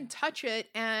 Don't even touch it,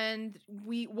 and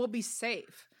we will be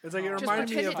safe. It's like it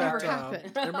reminded me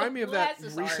of that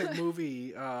recent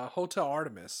movie, Hotel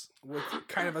Artemis, with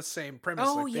kind of the same premise.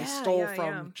 They stole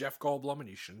from Jeff Goldblum, and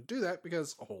you shouldn't do that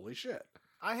because holy shit.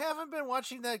 I haven't been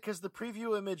watching that because the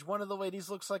preview image, one of the ladies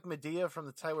looks like Medea from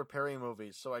the Tyler Perry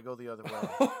movies, so I go the other way.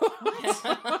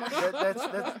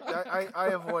 I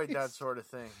avoid that sort of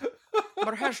thing.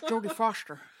 But it has Jodie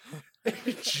Foster.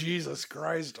 Jesus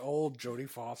Christ, old Jodie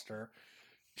Foster.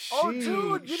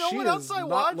 Dude, you know what else I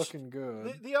watched? Looking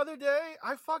good. The other day,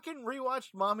 I fucking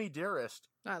rewatched Mommy Dearest.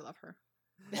 I love her.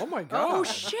 Oh my god! Oh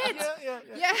shit! Yeah.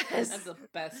 Yes, that's the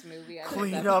best movie.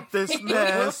 Clean up this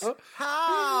mess.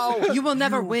 How? You will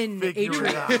never win,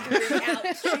 Adrian.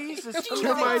 Jesus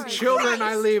to my children,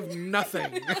 I leave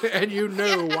nothing, and you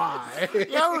know why.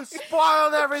 You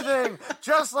spoiled everything,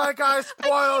 just like I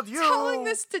spoiled you. Telling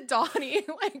this to Donnie,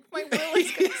 like my will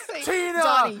is gonna say, Tina,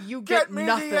 Donnie, you get me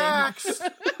nothing. The axe.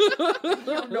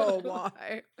 You know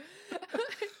why?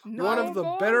 One of the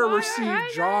better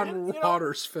received John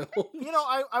Waters films.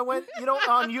 I went,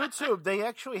 on YouTube, they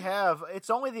actually have, it's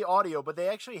only the audio, but they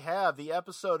actually have the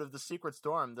episode of The Secret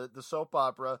Storm, the soap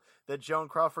opera that Joan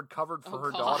Crawford covered for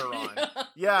her daughter on.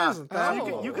 Yeah.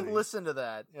 You can listen to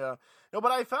that. Yeah. No,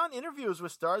 but I found interviews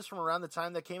with stars from around the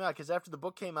time that came out, because after the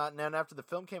book came out and then after the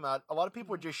film came out, a lot of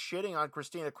people were just shitting on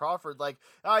Christina Crawford, like,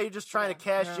 you're just trying to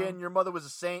cash in, your mother was a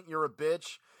saint, you're a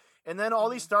bitch. And then all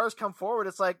these stars come forward.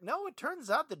 It's like, no, it turns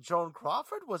out that Joan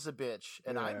Crawford was a bitch.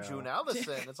 And I'm June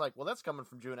Allison. It's like, well, that's coming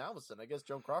from June Allison. I guess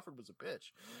Joan Crawford was a bitch.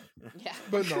 Yeah.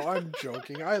 But no, I'm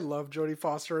joking. I love Jodie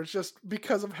Foster. It's just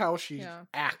because of how she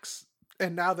acts.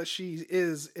 And now that she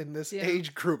is in this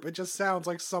age group, it just sounds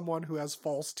like someone who has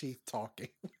false teeth talking.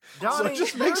 Donnie, so it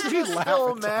just makes me laugh.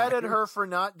 Still mad at her for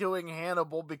not doing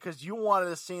Hannibal because you wanted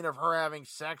a scene of her having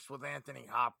sex with Anthony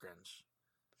Hopkins.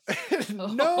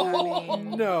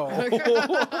 No.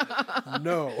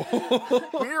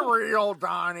 Be real,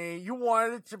 Donnie. You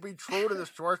wanted it to be true to the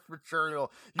source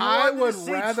material. I would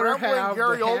rather have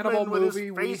Gary the Hannibal Oldman with movie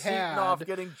his we face eaten had off,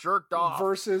 getting jerked off,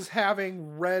 versus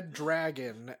having Red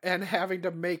Dragon and having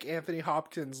to make Anthony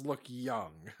Hopkins look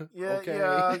young. Yeah.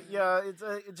 It's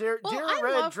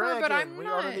Red Dragon. We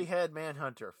already had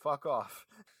Manhunter. Fuck off.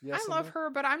 Yes, I love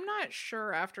her, but I'm not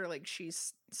sure after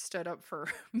she's stood up for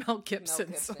Mel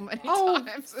Gibson so many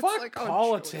times. Fuck it's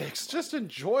politics. Just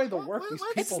enjoy the work these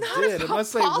people did,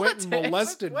 unless they went and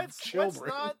molested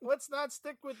children. Let's not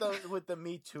stick with the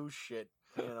Me Too shit.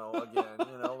 Again,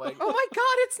 like, oh my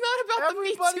god, it's not about the Me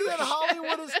Too shit. Everybody in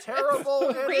Hollywood is terrible,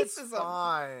 and racism. It's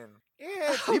fine.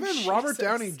 Yeah, even Robert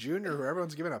Downey Jr., who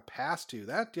everyone's giving a pass to,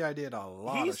 that guy did a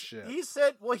lot of shit. He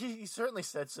said, he certainly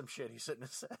said some shit he shouldn't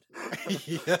have said.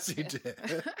 Yes, he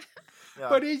did. Yeah.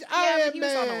 But he's Iron he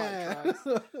was on a Man.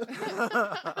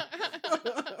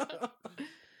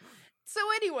 So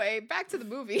anyway, back to the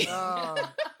movie.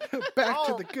 Back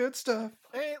to the good stuff.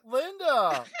 Hey,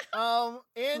 Linda.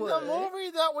 In the What?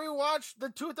 movie that we watched, the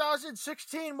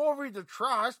 2016 movie, The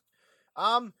Trust,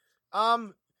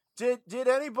 did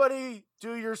anybody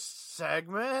do your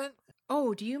segment?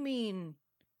 Oh, do you mean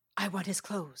I want his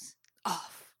clothes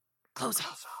off? Clothes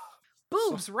off.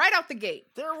 Boobs right out the gate.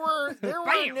 There were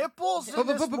Bam. nipples in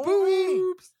this movie.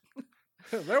 Boobs.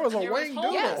 There was a There was Wayne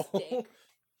holes. Doodle.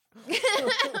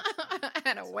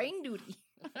 And a Wayne Duty.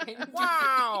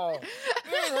 Wow,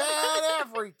 it had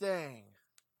everything.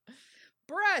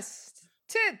 Breast,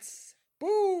 tits,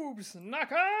 boobs,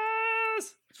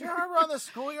 knuckles. Do you remember on the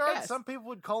schoolyard, Yes. some people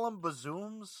would call them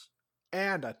bazooms?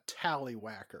 And a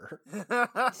tallywhacker.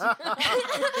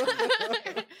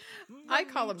 I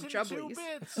call them Two jubblies.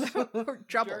 bits. Or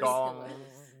jubbles. Dong.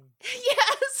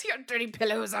 Yes, your dirty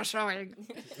pillows are showing.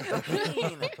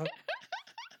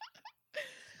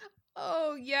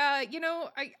 Oh yeah, you know,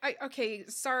 I okay,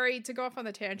 sorry to go off on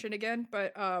the tangent again,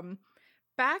 but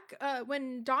back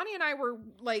when Donnie and I were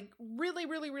like really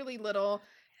little,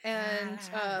 and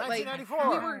like 1994.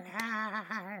 we were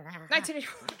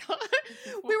 1984.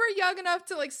 We were young enough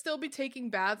to like still be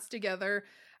taking baths together.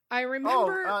 I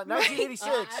remember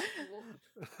 1986.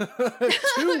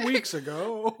 2 weeks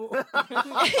ago.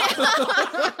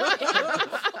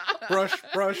 Brush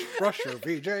your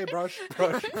VJ, brush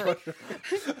your.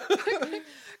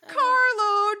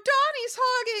 Carlo, Donnie's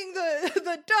hogging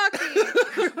the ducky.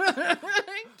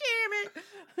 Damn it.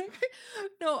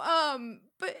 No,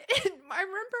 but I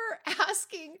remember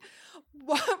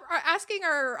asking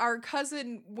our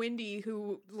cousin Wendy,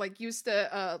 who like used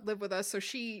to live with us, so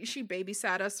she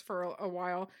babysat us for a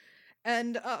while,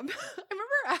 and I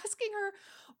remember asking her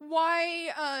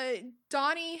why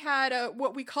Donnie had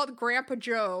what we called Grandpa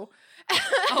Joe,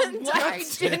 and I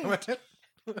didn't.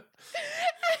 And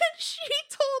she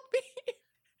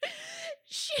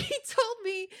told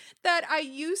me that I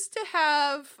used to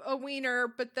have a wiener,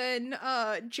 but then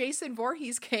Jason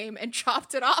Voorhees came and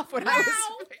chopped it off when I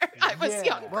was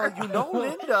younger. Well, you know,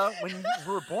 Linda, when you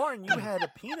were born, you had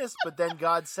a penis, but then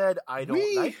God said, "I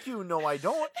don't like you." No, I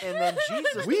don't. And then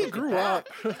Jesus. We took it grew back.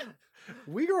 up.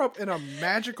 We grew up in a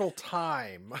magical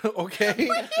time, okay?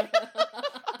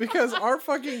 Because our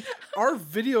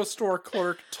video store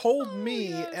clerk told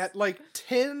me at like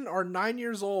 10 or 9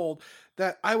 years old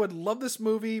that I would love this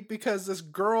movie because this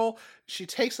girl, she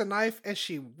takes a knife and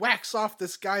she whacks off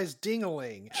this guy's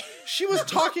ding-a-ling. She was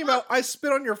talking about I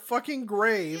spit on your fucking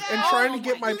grave and trying to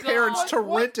get my parents to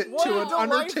rent it to an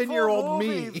under 10-year-old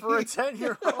me. For a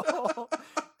 10-year-old.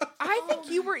 I think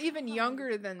you were even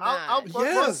younger than that.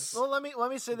 Yes. Well, let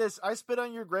me say this. I Spit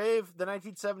on Your Grave, the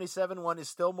 1977 one, is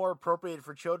still more appropriate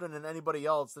for children than anybody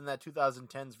else than that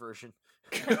 2010's version.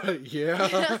 Yeah.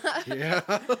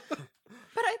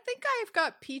 But I think I've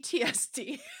got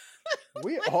PTSD.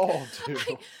 We all do.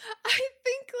 I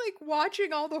think like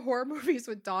watching all the horror movies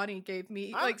with Donnie gave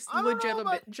me like I don't know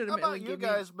legitimately about you gave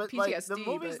guys, me but PTSD. like the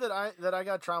movies that I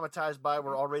got traumatized by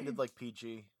were all rated like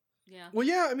PG. Yeah. Well,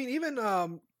 yeah, I mean,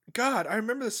 even God, I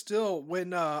remember this still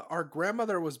when our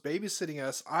grandmother was babysitting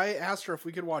us. I asked her if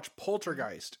we could watch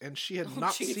Poltergeist, and she had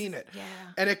not seen it. Yeah.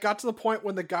 And it got to the point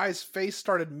when the guy's face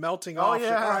started melting off. She's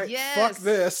yeah. like, all right, Yes. fuck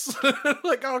this.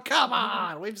 Like, oh, come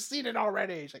on. We've seen it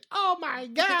already. She's like, oh my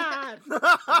God.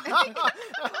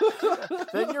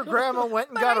 Then your grandma went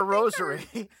and But got I a think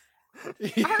rosary.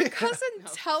 Our cousin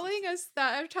telling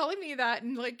me that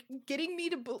and like getting me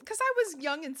to, because I was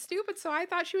young and stupid, so I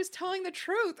thought she was telling the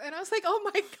truth, and I was like, "Oh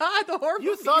my God, the horror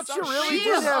You movies thought are you really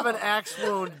real." did have an axe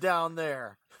wound down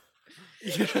there.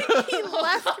 He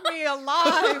left me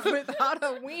alive without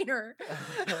a wiener.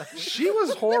 She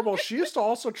was horrible. She used to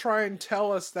also try and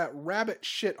tell us that rabbit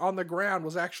shit on the ground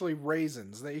was actually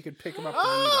raisins, that you could pick them up and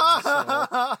eat them.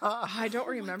 So, I don't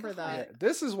remember that. yeah,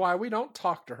 this is why we don't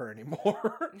talk to her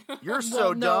anymore. You're so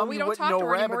Well, no, dumb we you don't wouldn't talk know to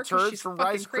her anymore rabbit 'cause turds she's from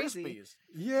fucking Rice crazy. Krispies.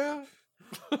 Yeah.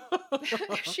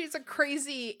 She's a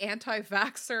crazy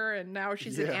anti-vaxxer, and now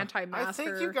she's an Yeah. anti-masker. I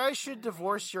think you guys should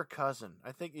divorce your cousin.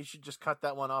 I think you should just cut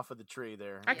that one off of the tree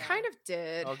there. I kind of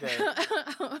did. Okay.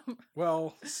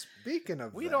 Well, speaking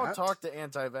of We that, don't talk to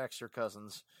anti-vaxxer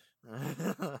cousins.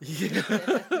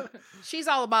 Yeah. She's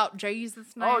all about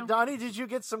Jesus now. Oh, Donnie, did you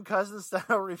get some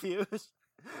cousin-style reviews?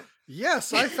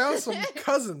 Yes, I found some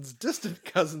cousins, distant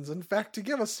cousins, in fact, to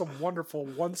give us some wonderful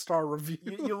 1-star reviews.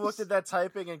 You looked at that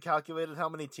typing and calculated how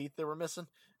many teeth they were missing?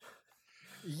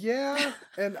 Yeah,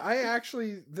 and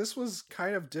this was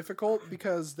kind of difficult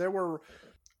because there were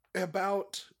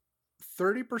about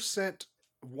 30%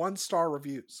 1-star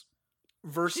reviews.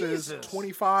 versus Jesus.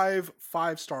 25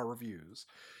 5-star reviews.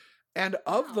 And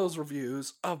of those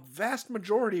reviews, a vast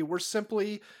majority were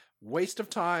simply waste of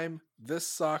time. This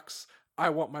sucks. I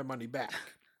want my money back.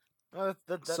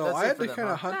 So I had to kind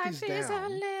of hunt these Life is a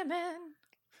down. lemon.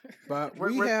 But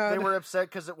they were upset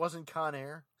because it wasn't Con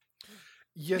Air.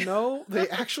 They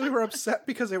actually were upset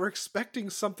because they were expecting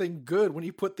something good when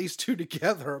you put these two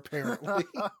together, apparently.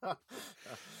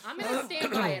 I'm gonna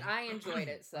stand by it. I enjoyed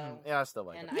it, so Yeah, I still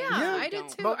like it. Yeah, I did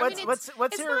too. But it's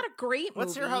let's hear, not a great movie.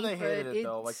 Let's hear how they hated but it,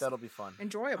 though. Like, it's that'll be fun.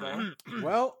 enjoyable.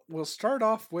 Well, we'll start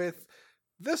off with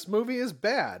this movie is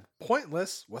bad,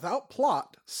 pointless, without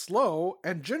plot, slow,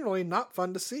 and generally not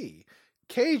fun to see.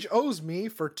 Cage owes me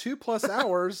for 2+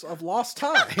 hours of lost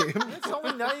time. It's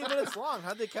only 90 minutes long.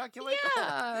 How'd they calculate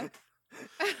that?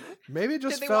 Maybe it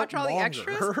just Did they felt watch all the longer.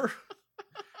 extras?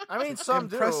 I mean, some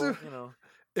Impressive. do, you know.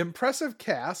 Impressive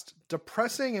cast,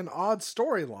 depressing and odd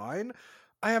storyline.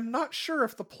 I am not sure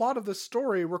if the plot of the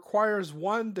story requires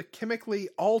one to chemically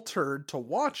altered to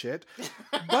watch it,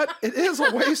 but it is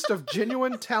a waste of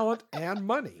genuine talent and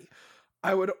money.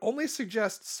 I would only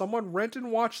suggest someone rent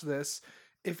and watch this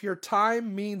if your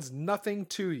time means nothing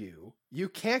to you. You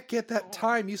can't get that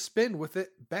time you spend with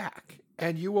it back,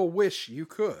 and you will wish you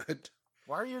could.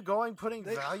 Why are you putting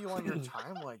value on your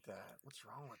time like that? What's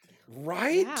wrong with you?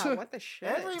 Right? Yeah, what the shit?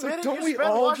 Every It's minute don't you we spend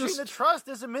all watching just- The Trust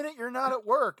is a minute you're not at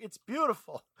work. It's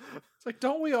beautiful. It's like,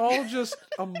 don't we all just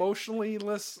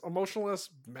emotionless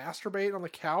masturbate on the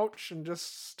couch and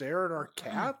just stare at our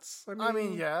cats? I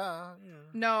mean, yeah.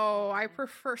 No, I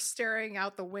prefer staring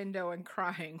out the window and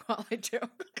crying while I do.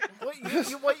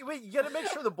 You gotta make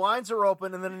sure the blinds are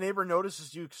open, and then a neighbor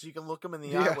notices you so you can look them in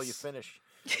the eye while you Yes. finish.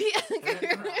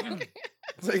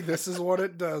 It's like, this is what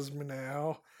it does me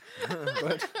now.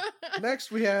 But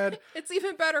next we had It's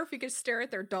even better if you could stare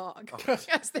at their dog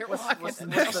as they're walking. What's the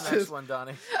Next next is- one,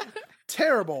 Donnie?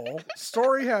 terrible.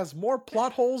 Story has more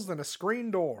plot holes than a screen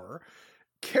door.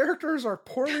 Characters are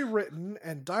poorly written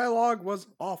and dialogue was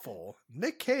awful.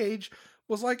 Nick Cage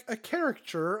was like a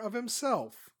caricature of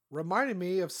himself, reminding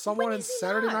me of someone in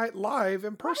Saturday Night Live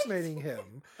impersonating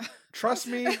him. Trust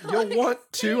me, you'll want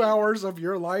 2 hours of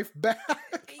your life back.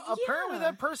 Apparently,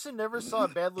 that person never saw a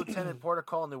Bad Lieutenant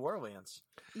Protocol in New Orleans.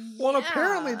 Well,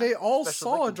 apparently they all Special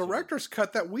saw a victims unit. director's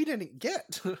cut that we didn't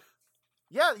get.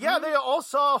 Yeah, they all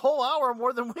saw a whole hour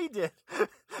more than we did.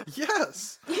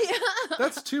 Yes. Yeah.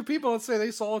 That's two people that say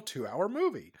they saw a 2-hour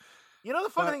movie. You know, the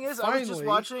funny But thing is, I was just finally-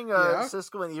 watching yeah.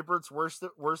 Siskel and Ebert's worst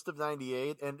of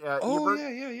 '98, and Oh, Ebert,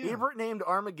 yeah. Ebert named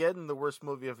Armageddon the worst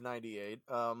movie of '98.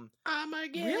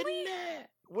 Really?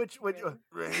 Which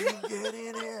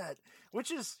which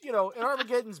is, you know, and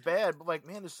Armageddon's bad, but like,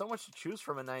 man, there's so much to choose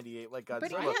from in '98. Like Godzilla.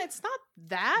 But yeah, it's not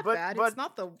that bad. It's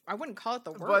not I wouldn't call it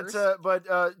the worst.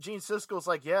 But Gene Siskel's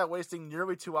like, yeah, wasting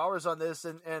nearly 2 hours on this,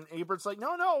 and Ebert's like,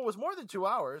 no, it was more than 2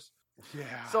 hours.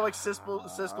 Yeah. So like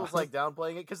Siskel's like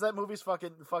downplaying it because that movie's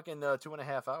fucking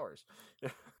 2.5 hours.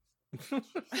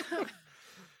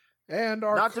 And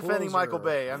our Not defending closer. Michael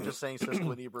Bay. I'm just saying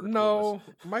Siskel and Ebert. Are No,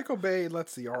 Michael Bay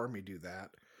lets the army do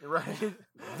that. clueless. Right.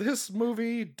 This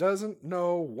movie doesn't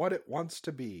know what it wants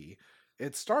to be.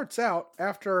 It starts out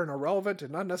after an irrelevant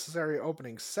and unnecessary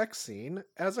opening sex scene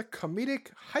as a comedic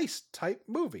heist type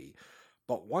movie.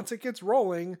 But once it gets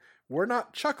rolling, we're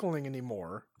not chuckling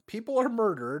anymore. People are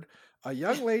murdered. A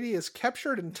young lady is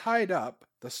captured and tied up.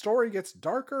 The story gets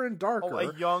darker and darker. Oh,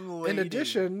 a young lady.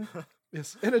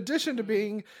 In addition to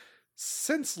being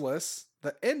senseless,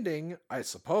 the ending, I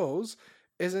suppose,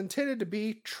 is intended to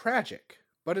be tragic.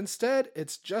 But instead,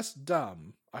 it's just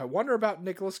dumb. I wonder about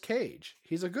Nicolas Cage.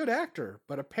 He's a good actor,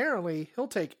 but apparently he'll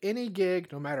take any gig,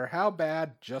 no matter how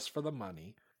bad, just for the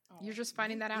money. You're just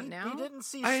finding that out now? He didn't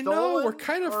see I know, Stolen we're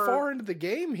kind of or- far into the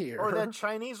game here. Or that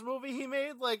Chinese movie he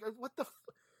made. Like, what the...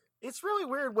 It's really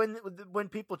weird when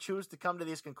people choose to come to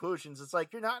these conclusions. It's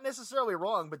like, you're not necessarily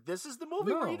wrong, but this is the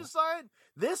movie where you No. decide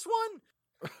this one?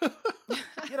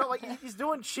 You know, like, he's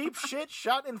doing cheap shit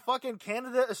shot in fucking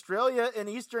Canada, Australia, and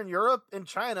Eastern Europe, and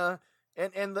China,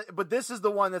 but this is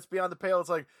the one that's beyond the pale. It's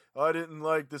like, I didn't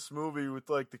like this movie with,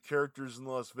 like, the characters in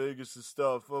Las Vegas and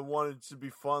stuff. I wanted it to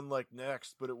be fun like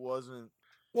Next, but it wasn't.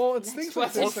 Well, it's things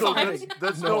like this. Also, that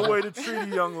that's no way to treat a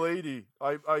young lady.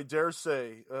 I dare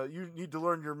say. You need to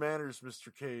learn your manners,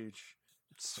 Mr. Cage.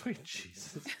 Sweet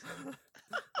Jesus.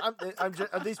 I'm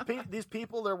just, these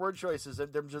people, their word choices,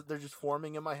 they're just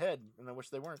forming in my head, and I wish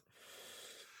they weren't.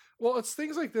 Well, it's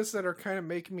things like this that are kind of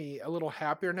making me a little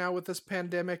happier now with this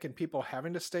pandemic and people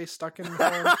having to stay stuck in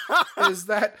home. Is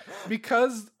that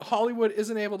because Hollywood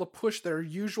isn't able to push their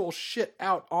usual shit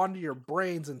out onto your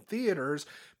brains in theaters,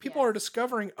 people are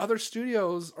discovering other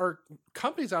studios or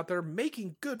companies out there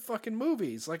making good fucking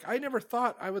movies. Like, I never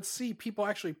thought I would see people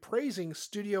actually praising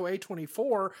Studio A24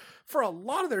 for a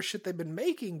lot of their shit they've been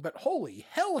making, but holy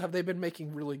hell have they been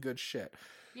making really good shit.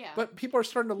 Yeah. But people are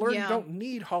starting to learn you don't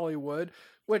need Hollywood,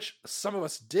 which some of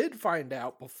us did find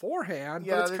out beforehand,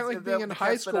 but it's kind of like being in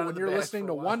high school when you're listening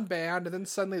to one band and then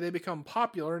suddenly they become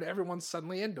popular and everyone's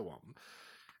suddenly into them.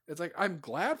 It's like, I'm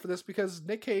glad for this because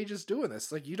Nick Cage is doing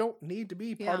this. Like, you don't need to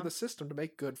be part of the system to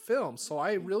make good films. So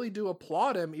I really do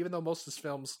applaud him, even though most of his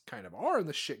films kind of are in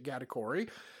the shit category.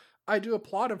 I do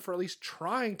applaud him for at least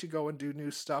trying to go and do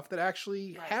new stuff that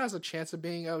actually has a chance of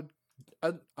being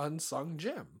an unsung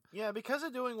gem. Yeah, because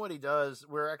of doing what he does,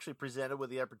 we're actually presented with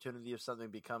the opportunity of something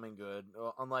becoming good.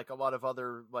 Unlike a lot of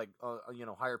other, like,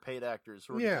 higher paid actors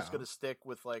who are just going to stick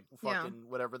with, like, fucking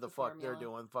whatever the fuck they're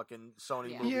doing, fucking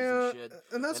Sony movies and shit.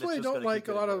 And that's why I don't like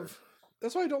a lot of.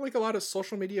 That's why I don't like a lot of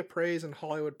social media praise and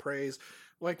Hollywood praise.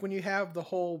 Like when you have the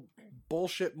whole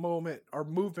bullshit movement,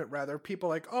 rather, people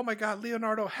like, oh my God,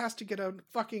 Leonardo has to get a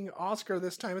fucking Oscar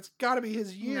this time. It's got to be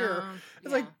his year. No.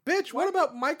 It's like, bitch, what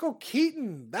about Michael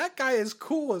Keaton? That guy is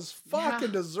cool as fuck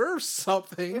and deserves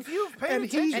something. If you've paid and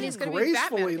attention, he's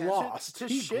gracefully lost. To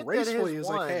he shit gracefully is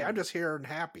won. like, hey, I'm just here and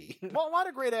happy. Well, a lot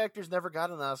of great actors never got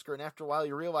an Oscar, and after a while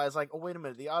you realize, like, oh, wait a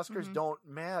minute, the Oscars don't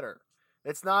matter.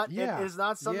 It's not. It is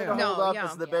not something to hold up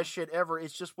as the best shit ever.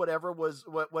 It's just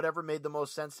whatever made the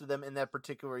most sense to them in that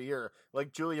particular year.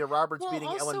 Like Julia Roberts beating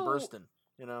Ellen Burstyn.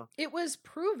 You know, it was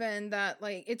proven that,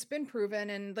 like, it's been proven,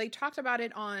 and they talked about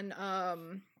it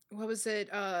on what was it?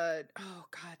 Oh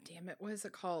God damn it! What is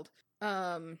it called?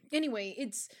 Anyway,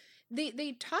 it's.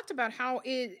 They talked about how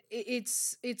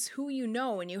it's who you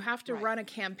know, and you have to run a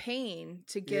campaign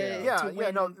to get to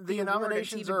win the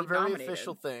nominations are a very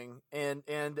official thing, and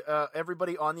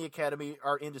everybody on the Academy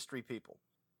are industry people,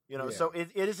 you know. So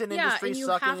it is an industry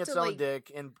sucking its own dick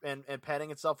and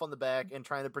patting itself on the back and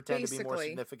trying to pretend to be more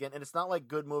significant. And it's not like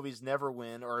good movies never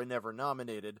win or are never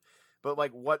nominated. But,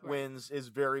 like, what wins is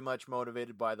very much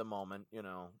motivated by the moment, you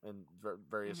know, and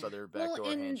various other backdoor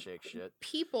handshake shit.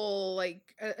 People,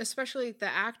 like, especially the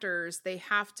actors, they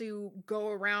have to go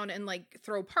around and, like,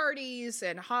 throw parties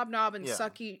and hobnob and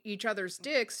suck each other's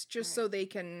dicks just so they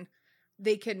can,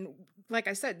 like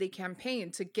I said, they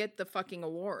campaign to get the fucking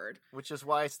award. Which is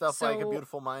why stuff like A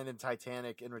Beautiful Mind and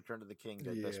Titanic and Return to the King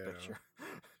did Best Picture.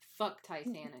 Fuck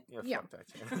Titanic. Fuck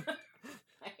Titanic.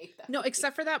 I hate that. No,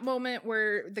 except for that moment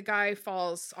where the guy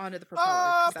falls onto the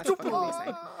propeller. That's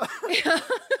amazing.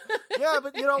 Yeah,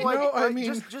 but I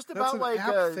mean, just about that's an like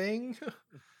apt thing.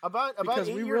 About because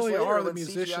 8 we years really later, are the when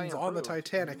musicians CGI on the improved.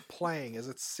 Titanic playing as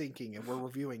it's sinking, and we're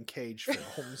reviewing Cage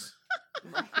films.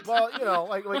 Well,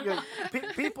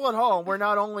 people at home, we're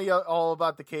not only all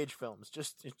about the Cage films.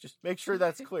 Just make sure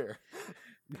that's clear.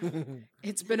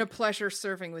 It's been a pleasure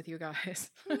serving with you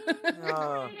guys.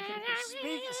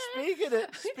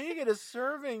 Speaking of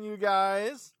serving, you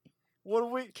guys,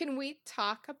 Can we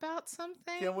talk about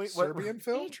something? Serbian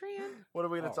film? Adrian? What are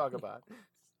we going to talk about?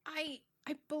 I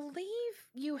believe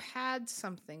you had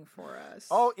something for us.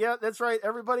 Oh yeah, that's right.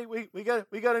 Everybody, we got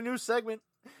a new segment.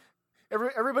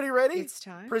 Everybody ready? It's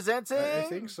time. Presenting. I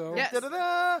think so. Yes.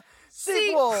 Da-da-da.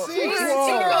 Sequel. Return.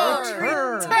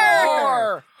 More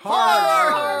I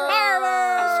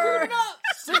harder. screwed it up.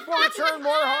 Sequel return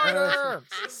more harder.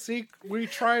 We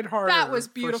tried harder. That was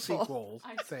beautiful. For sequel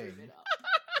I thing. screwed it up.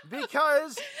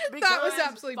 Because That was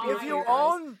absolutely if beautiful. you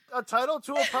own a title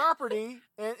to a property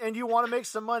and you want to make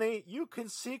some money, you can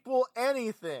sequel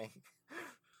anything,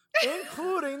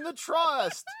 including the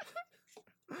trust.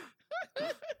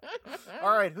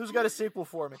 All right, who's got a sequel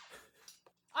for me?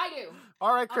 I do.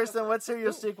 All right, Kristen, let's hear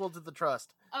your sequel to The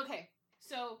Trust. Okay,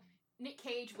 so Nick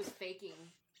Cage was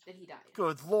faking that he died.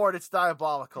 Good Lord, it's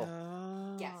diabolical.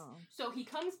 Yes. So he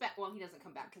comes back. Well, he doesn't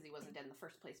come back because he wasn't dead in the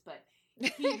first place, but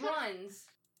he runs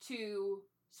to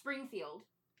Springfield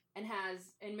and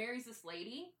marries this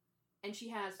lady, and she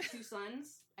has 2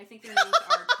 sons. I think their names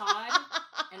are Todd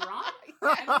and Ron,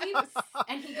 I believe.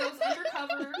 And he goes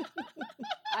undercover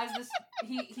as this.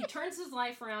 He turns his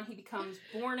life around. He becomes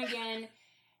born again,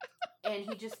 and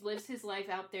he just lives his life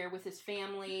out there with his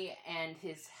family and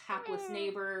his hapless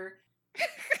neighbor.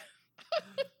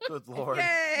 Good Lord.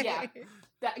 Yay! Yeah,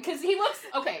 because he looks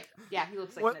okay. Yeah, he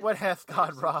looks like what hath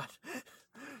God wrought?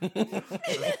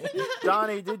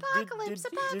 Donnie, did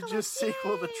you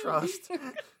sequel The Trust?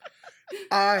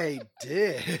 I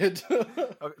did.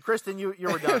 Okay, Kristen, you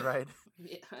were done, right?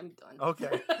 Yeah, I'm done.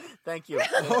 Okay. Thank you.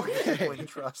 Okay. When you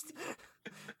trust.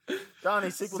 Donnie,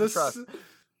 sequel to Trust.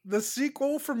 The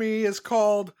sequel for me is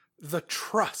called The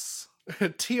Truss.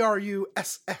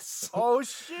 Truss. Oh,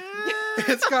 shit!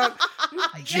 It's got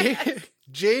Yes.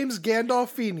 James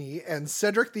Gandolfini and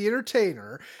Cedric the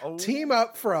Entertainer team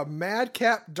up for a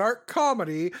madcap dark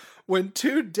comedy when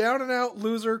two down-and-out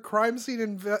loser crime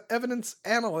scene evidence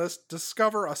analysts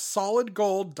discover a solid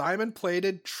gold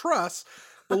diamond-plated truss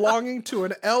belonging to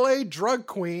an LA drug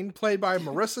queen played by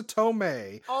Marissa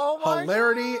Tomei. Oh my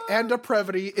Hilarity God. and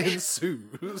depravity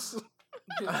ensues.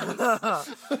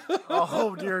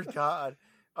 Oh, dear God.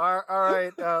 All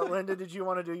right, Linda, did you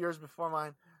want to do yours before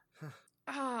mine?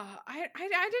 I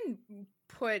didn't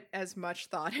put as much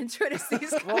thought into it as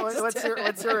these guys Well, let's hear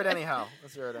did. it anyhow.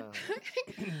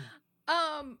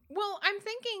 Well, I'm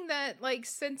thinking that, like,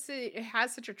 since it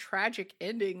has such a tragic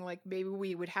ending, like, maybe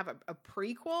we would have a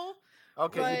prequel.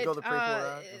 Okay, you go the But, prequel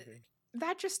route. Okay.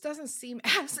 That just doesn't seem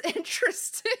as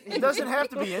interesting. It doesn't have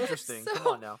to be interesting. Come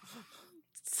on now.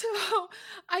 So,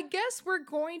 I guess we're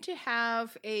going to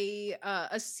have a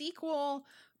sequel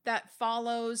that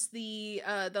follows the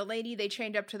lady they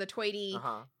chained up to the Tweety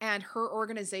and her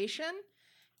organization.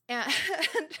 And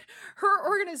her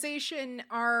organization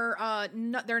are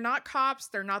they're not cops,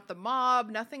 they're not the mob,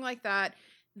 nothing like that.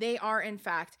 They are in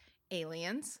fact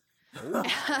aliens.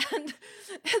 And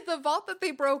the vault that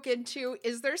they broke into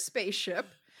is their spaceship,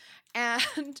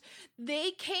 and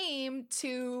they came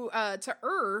to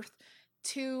Earth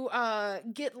to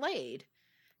get laid.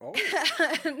 Oh.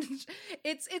 And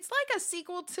it's like a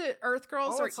sequel to Earth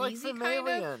Girls Are it's like Easy, kind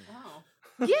Mammalian. of. Oh.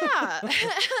 Yeah.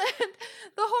 And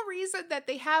the whole reason that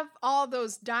they have all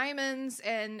those diamonds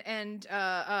and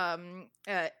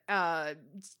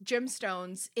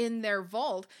gemstones in their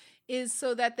vault is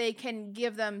so that they can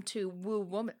give them to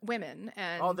woo women.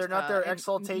 And They're not their and,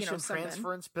 exaltation some men.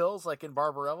 transference pills like in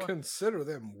Barbarella? Consider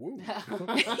them woo.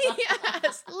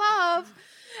 Yes, love.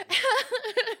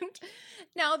 And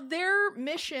now their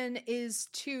mission is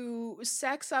to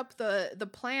sex up the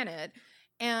planet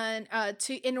and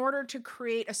in order to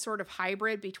create a sort of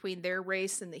hybrid between their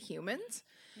race and the humans.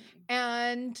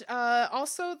 And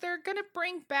also they're gonna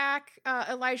bring back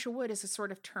Elijah Wood as a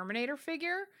sort of Terminator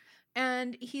figure,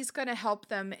 and he's gonna help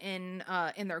them in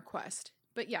their quest.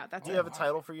 But yeah, that's Do you have a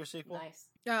title for your sequel? Nice.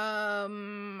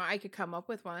 I could come up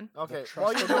with one. Okay, The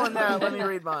while Trust. you're doing that, let me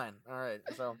read mine. All right,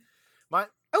 so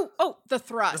The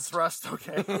Thrust. the Thrust.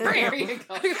 Okay, There you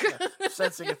go.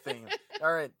 sensing a theme.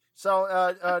 All right,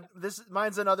 so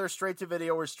mine's another straight to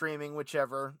video or streaming,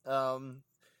 whichever.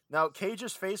 Now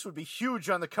Cage's face would be huge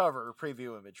on the cover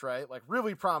preview image, right? Like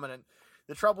really prominent.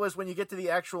 The trouble is when you get to the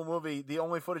actual movie, the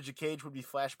only footage of Cage would be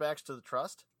flashbacks to the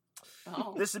Trust.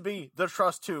 Oh. This would be The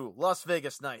Trust 2, Las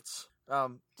Vegas Nights.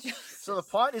 So the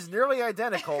plot is nearly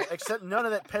identical, except none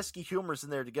of that pesky humor's in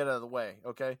there to get out of the way,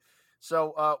 okay?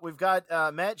 So we've got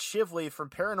Matt Shively from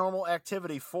Paranormal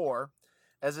Activity 4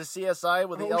 as a CSI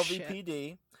with the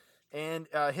LVPD, and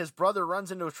his brother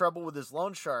runs into trouble with his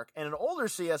loan shark, and an older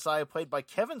CSI played by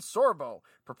Kevin Sorbo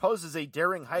proposes a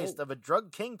daring heist of a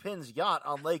drug kingpin's yacht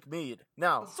on Lake Mead.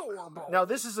 Now,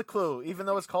 this is a clue. Even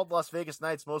though it's called Las Vegas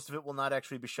Nights, most of it will not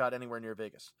actually be shot anywhere near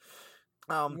Vegas.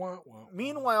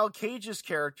 Meanwhile, Cage's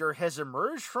character has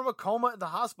emerged from a coma at the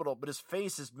hospital, but his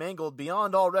face is mangled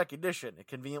beyond all recognition. It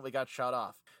conveniently got shot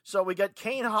off. So we got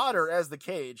Kane Hodder as the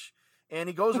Cage, and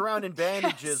he goes around in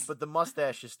bandages, but the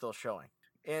mustache is still showing.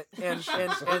 And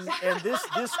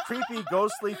this creepy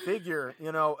ghostly figure,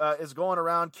 is going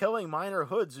around killing minor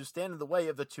hoods who stand in the way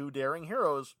of the two daring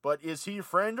heroes. But is he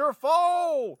friend or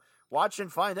foe? Watch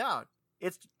and find out.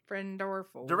 It's Friend or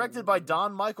foe. directed by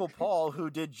Don Michael Paul, who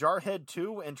did Jarhead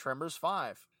 2 and Tremors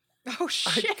 5. Oh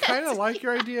shit! I kind of like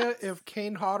your idea if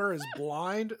Kane Hodder is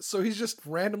blind, so he's just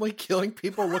randomly killing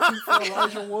people looking for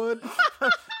Elijah Wood.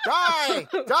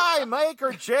 Die, Mike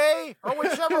or Jay, or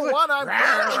whichever one I'm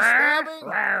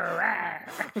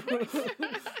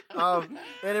stabbing.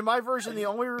 And in my version, the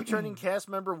only returning cast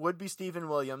member would be Stephen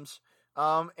Williams,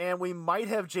 and we might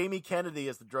have Jamie Kennedy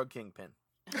as the drug kingpin.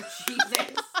 Jesus.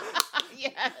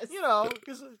 Yes.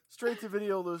 Because straight to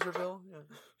video Loserville.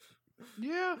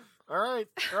 Yeah. All right,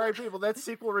 people. That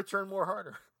sequel return more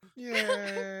harder.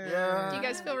 Yeah. Do you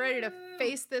guys feel ready to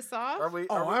face this off?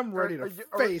 I'm ready to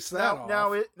face that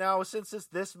off. Now, since it's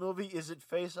this movie, is it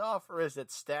face off or is it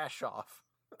stash off?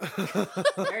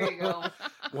 There you go.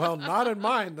 Well, not in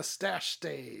mine. The stash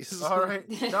stays. All right,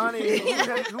 Donnie,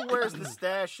 who wears the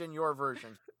stash in your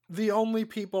version? The only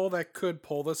people that could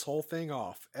pull this whole thing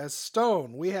off. As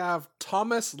Stone, we have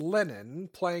Thomas Lennon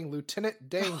playing Lieutenant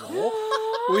Dangle.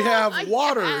 We have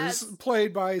Waters,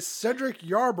 played by Cedric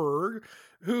Yarberg,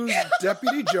 who's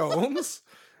Deputy Jones.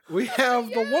 We have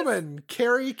the woman,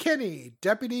 Carrie Kinney,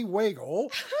 Deputy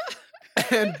Waggle.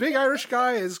 And big Irish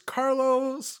guy is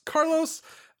Carlos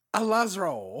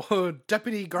Alazro,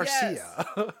 Deputy Garcia.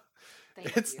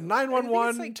 Yes. It's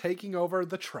 911 taking over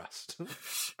the trust.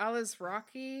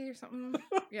 Rocky or something?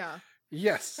 Yeah.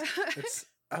 Yes, it's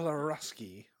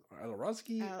Alarowski.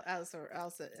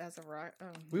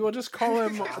 We will just call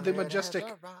him the majestic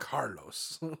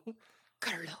Carlos. Nice.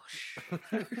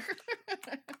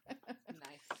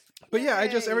 But yeah,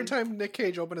 every time Nick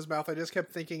Cage opened his mouth, I just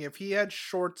kept thinking if he had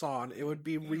shorts on, it would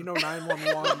be Reno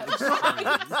 911 Extreme.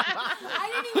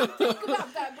 I didn't even think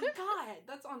about that, but God,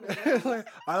 that's on the list.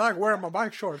 I like wearing my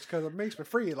bike shorts because it makes me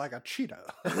free like a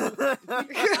cheetah.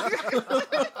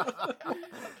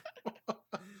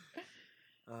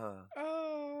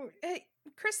 Oh, hey,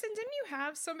 Kristen, didn't you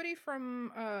have somebody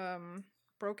from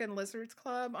Broken Lizards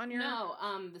Club on your? No,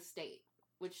 the State,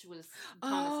 which was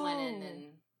Thomas Lennon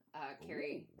and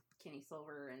Carrie Kinney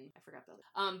Silver, and I forgot the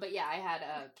other. But yeah, I had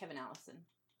Kevin Allison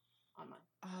on mine.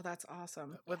 Oh, that's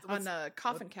awesome. On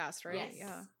Coffin Cast, right?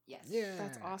 Yes. Yeah.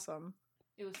 That's awesome.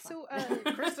 It was fun.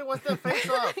 So, Kristen, what's the face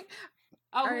off?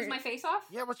 Oh, who's my face off?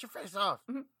 Yeah, what's your face off?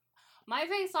 Mm-hmm. My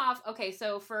face off. Okay,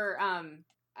 so for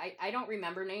I don't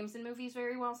remember names in movies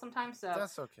very well sometimes. So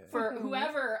that's okay. For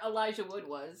whoever Elijah Wood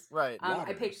was, right?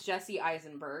 I picked Jesse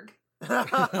Eisenberg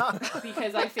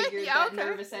because I figured that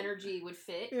nervous energy would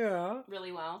fit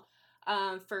really well.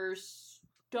 For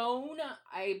Stone,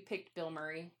 I picked Bill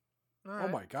Murray. Right. Oh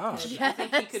my god! Yes. I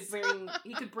think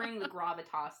he could bring the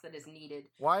gravitas that is needed.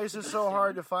 Why is it so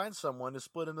hard to find someone to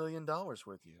split $1 million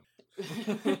with you?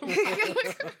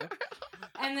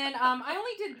 And then I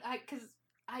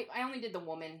only did the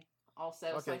woman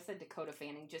also, so I said Dakota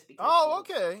Fanning just because. Oh,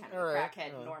 she's okay, kind of a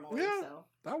crackhead normally. Yeah, so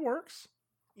that works.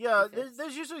 Yeah,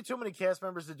 there's usually too many cast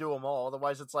members to do them all.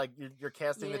 Otherwise, it's like you're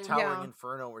casting the Towering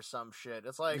Inferno or some shit.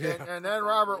 It's like, and then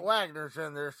Robert Wagner's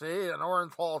in there, see, and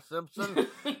Orenthal Simpson.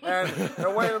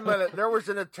 and wait a minute, there was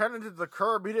an attendant at the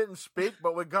curb. He didn't speak,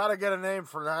 but we got to get a name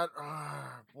for that.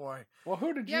 Oh, boy. Well,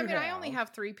 who did you have? I only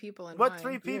have 3 people in What mind.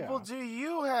 3 people do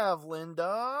you have,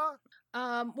 Linda?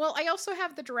 Well, I also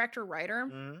have the director-writer,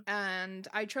 and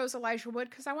I chose Elijah Wood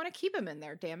because I want to keep him in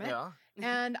there, damn it. Yeah.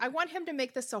 And I want him to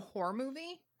make this a horror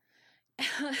movie.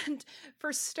 And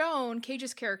for Stone,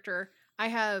 Cage's character, I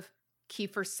have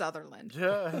Kiefer Sutherland.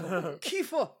 Yeah.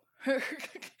 Kiefer!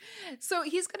 So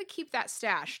he's going to keep that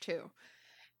stash, too.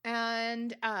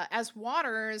 And as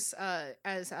Waters,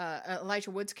 as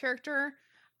Elijah Wood's character,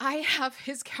 I have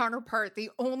his counterpart, the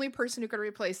only person who could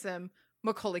replace him,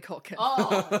 Macaulay Culkin.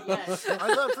 Oh, yes.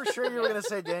 I thought for sure you were going to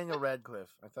say Daniel Radcliffe.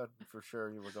 I thought for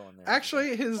sure you were going there.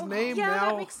 Actually, his name now...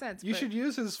 that makes sense. You should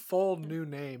use his full new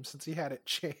name since he had it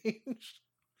changed.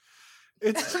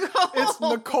 It's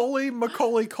Macaulay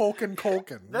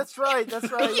Culkin. That's right. Is that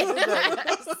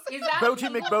Boaty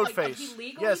legal? McBoatface. Like, he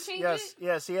legally changed it?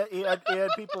 Yes. He had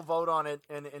people vote on it,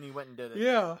 and he went and did it.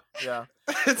 Yeah. Yeah.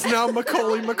 It's now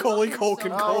Macaulay Culkin.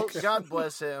 Oh, God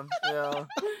bless him. Yeah.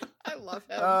 I love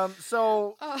him.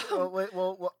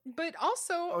 But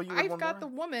also, I've got the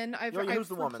woman. I've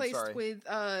replaced with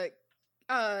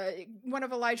one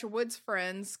of Elijah Wood's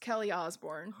friends, Kelly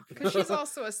Osbourne, because she's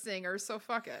also a singer. So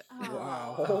fuck it.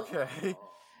 Wow. Okay.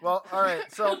 Well, all right.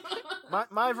 So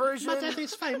my version. My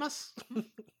daddy's famous.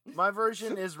 My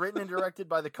version is written and directed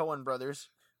by the Coen brothers.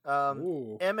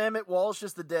 M. Emmett Walsh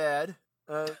is the dad.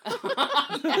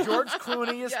 George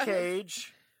Clooney is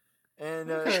Cage.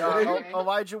 And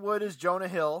Elijah Wood is Jonah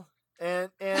Hill, and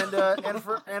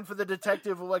for the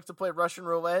detective who likes to play Russian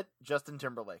roulette, Justin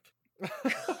Timberlake.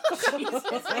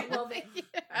 Jesus, I love it.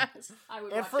 Yes.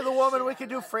 And for the woman, we can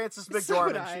do Frances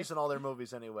McDormand. She's in all their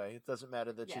movies anyway. It doesn't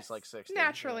matter that she's like 60.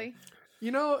 Naturally.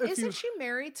 You know, isn't she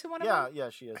married to one of them? Yeah,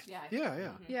 she is.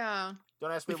 Yeah.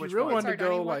 Don't ask me which one. If you really wanted to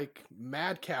go like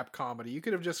madcap comedy, you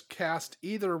could have just cast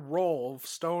either role,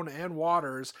 Stone and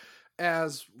Waters,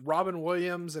 as Robin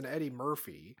Williams and Eddie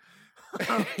Murphy.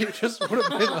 It just would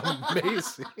have been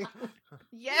amazing.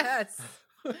 Yes.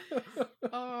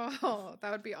 Oh,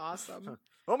 that would be awesome.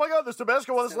 Oh my god, this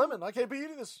Tabasco on this lemon. I can't be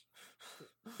eating this.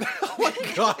 Oh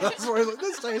my god, that's where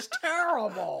this tastes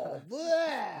terrible.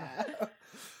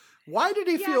 Why did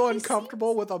he feel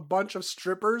uncomfortable with a bunch of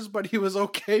strippers, but he was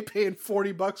okay paying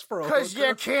 $40 for a hooker? Because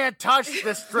you can't touch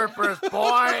the strippers,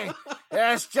 boy.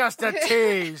 It's just a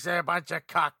tease. They're a bunch of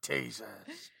cock teasers.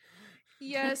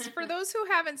 Yes, for those who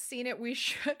haven't seen it, we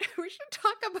should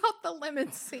talk about the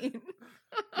lemon scene.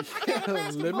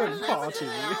 Lemon party.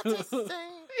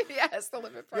 Yes, the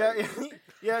lemon party.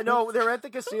 Yeah. No, they're at the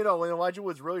casino when Elijah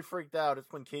Wood's really freaked out.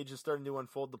 It's when Cage is starting to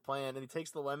unfold the plan, and he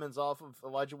takes the lemons off of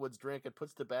Elijah Wood's drink and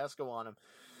puts Tabasco on him.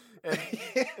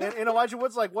 And Elijah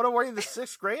Wood's like, "What, am I in the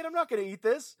 6th grade? I'm not going to eat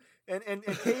this." And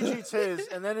Cage eats his,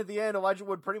 and then at the end, Elijah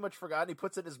Wood pretty much forgot. And he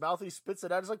puts it in his mouth. And he spits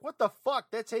it out. He's like, "What the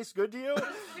fuck? That tastes good to you?"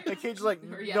 And Cage's like,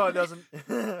 "No, it doesn't."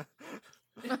 No.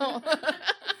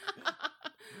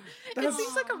 It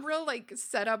seems like a real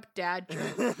set up dad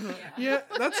joke. Yeah,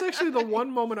 that's actually the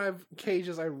one moment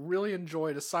Cage's I really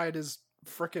enjoyed, aside his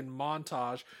frickin'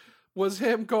 montage, was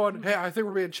him going, "Hey, I think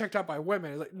we're being checked out by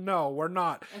women." He's like, "No, we're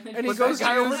not." And he goes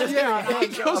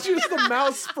to use the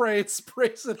mouse spray and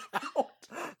sprays it out.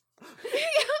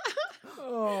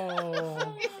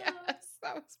 Oh. Yes,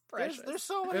 that was precious. There's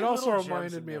so many it also little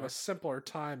reminded me of a simpler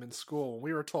time in school when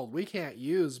we were told we can't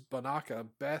use Banaka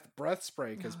breath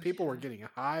spray because people were getting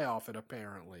high off it,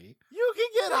 apparently. You can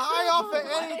get high off of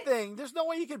anything. There's no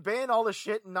way you can ban all the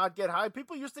shit and not get high.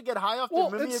 People used to get high off their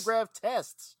mimeograph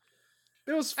tests.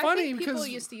 It was funny because people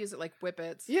used to use it like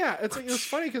whippets. Yeah, it was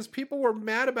funny because people were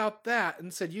mad about that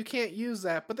and said you can't use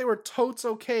that, but they were totes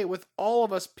okay with all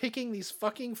of us picking these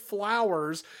fucking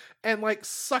flowers and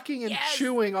sucking and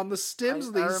chewing on the stems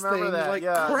of these things like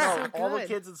crap. All the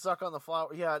kids would suck on the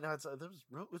flower. Yeah, no,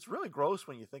 it's really gross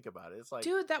when you think about it. It's like,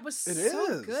 dude, that was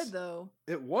so good though.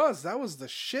 It was. That was the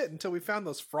shit until we found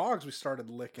those frogs we started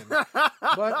licking.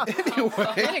 But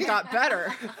anyway, then it got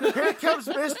better. Here comes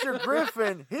Mr.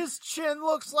 Griffin. His chin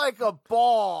looks like a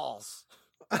balls.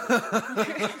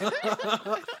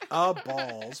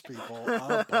 Balls, people.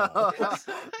 Balls.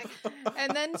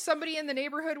 And then somebody in the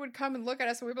neighborhood would come and look at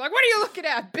us and we'd be like, "What are you looking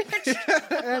at, bitch?"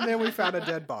 And then we found a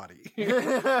dead body.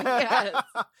 Yes.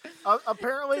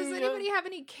 Apparently, does anybody have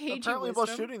any cagey apparently wisdom?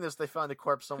 while shooting this, they found a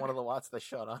corpse on one of the lots they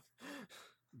shot on.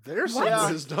 There's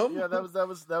some wisdom. Yeah, that's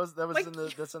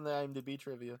in the IMDb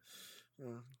trivia.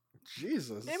 Yeah.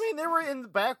 Jesus. I mean, they were in the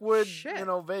backwood,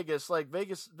 Vegas.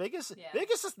 Vegas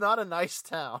is not a nice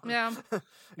town. Yeah.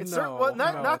 It's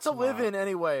not to live in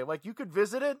anyway. You could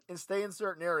visit it and stay in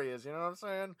certain areas. You know what I'm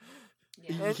saying?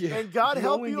 Yeah. And God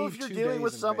help you if you're dealing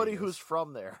with somebody who's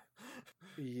from there.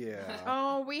 Yeah.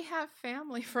 Oh, we have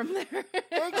family from there.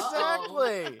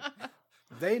 Exactly.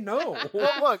 They know.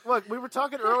 Well, look. We were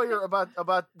talking earlier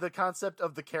about the concept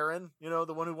of the Karen.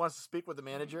 The one who wants to speak with the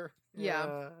manager.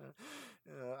 Yeah.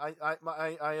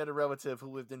 I had a relative who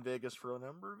lived in Vegas for a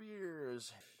number of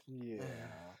years. Yeah.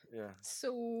 Yeah.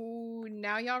 So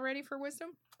now y'all ready for wisdom?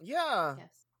 Yeah.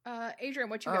 Yes. Adrian,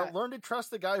 what you got? Learn to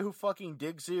trust the guy who fucking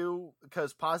digs you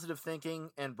because positive thinking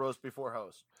and bros before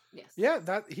hoes. Yes. Yeah,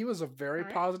 he was a very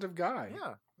positive guy.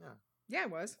 Yeah,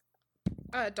 it was.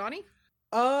 Donnie?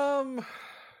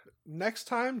 Next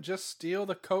time, just steal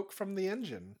the Coke from the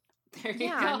engine. There you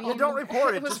go. I mean, don't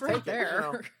report it. It was just right take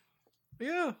there.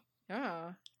 Yeah.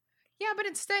 Yeah, but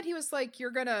instead he was like,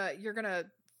 "You're gonna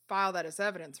file that as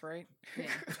evidence, right?" Yeah.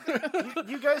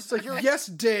 you guys, yes,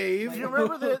 Dave. Do you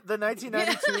remember the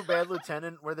 1992 Bad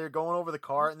Lieutenant where they're going over the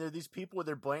car and there are these people with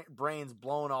their brains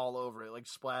blown all over it,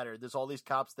 splattered. There's all these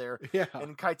cops there. Yeah.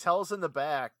 And Keitel's in the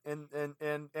back, and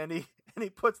he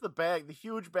puts the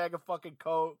huge bag of fucking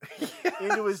Coke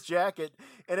into his jacket,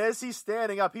 and as he's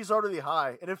standing up, he's already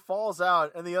high, and it falls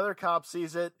out, and the other cop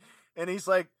sees it, and he's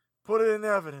like, "Put it in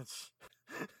evidence."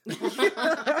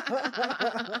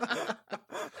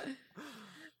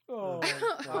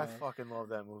 I fucking love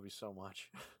that movie so much.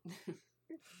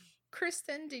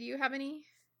 Kristen, did you have any?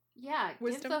 Yeah,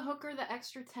 wisdom? Give the hooker the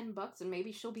extra $10 and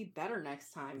maybe she'll be better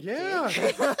next time. Yeah,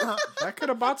 that could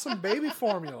have bought some baby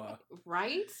formula,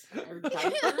 right? Or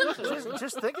diapers.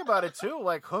 Just think about it too.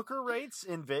 Hooker rates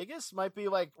in Vegas might be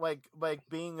like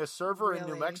being a server in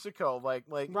New Mexico.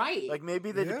 Right.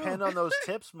 Maybe they depend on those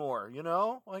tips more.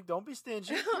 Don't be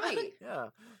stingy. Right. Yeah.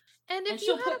 And if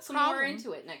she'll you had put a some problem, more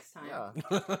into it next time. Yeah.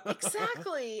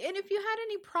 Exactly. And if you had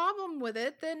any problem with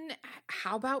it, then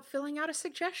how about filling out a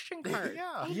suggestion card?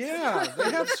 Yeah. Yeah,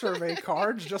 they have survey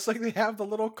cards just like they have the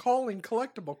little calling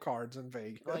collectible cards in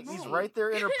Vegas. He's right there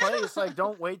in her place.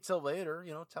 Don't wait till later.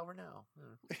 Tell her now.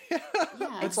 Yeah.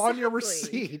 Yeah, it's on your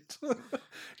receipt.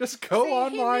 Just go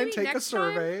online, "Hey, take a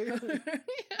survey.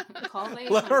 Call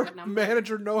Let our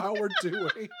manager know how we're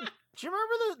doing. Do you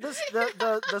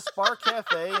remember the Spar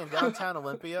Cafe in downtown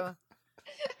Olympia?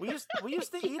 We used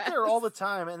to eat there all the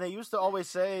time, and they used to always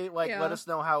say let us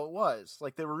know how it was.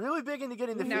 They were really big into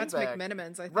getting the now feedback. Now it's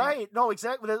McMenamins, I think. Right? No,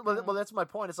 exactly. Well, that's my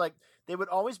point. It's they would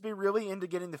always be really into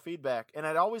getting the feedback, and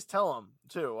I'd always tell them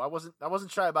too. I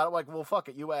wasn't shy about it. Well, fuck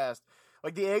it, you asked.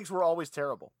 The eggs were always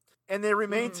terrible. And they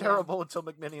remained terrible until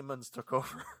McMiniman's took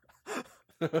over.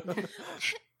 And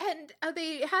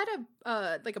they had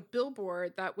a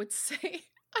billboard that would say,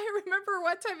 I remember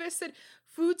one time they said,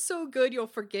 "Food's so good you'll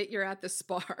forget you're at the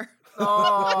Spar."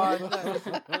 Oh,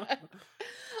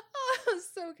 Oh,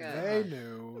 so good. They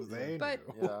knew. But,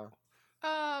 yeah.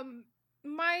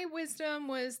 My wisdom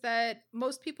was that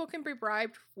most people can be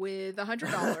bribed with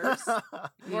 $100.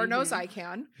 Lord knows I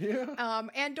can. Yeah.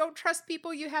 And don't trust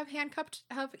people you have handcuffed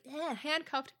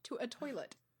to a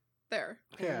toilet. There.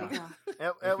 Yeah.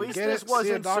 At least Get this it, see a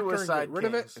wasn't doctor and Suicide get rid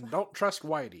of it, Kings. and don't trust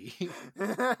Whitey. Shit.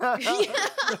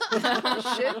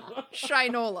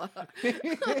 Shinola.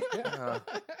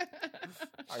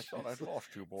 I thought I'd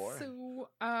lost you, boy. So,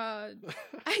 I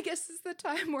guess it's the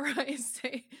time where I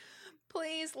say,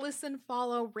 please listen,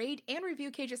 follow, rate, and review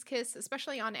Cage's Kiss,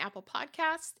 especially on Apple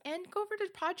Podcasts, and go over to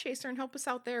Podchaser and help us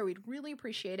out there. We'd really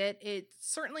appreciate it. It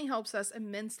certainly helps us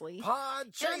immensely.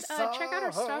 Podchaser. And check out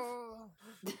our stuff.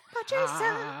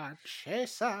 Podchaser.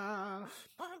 Podchaser.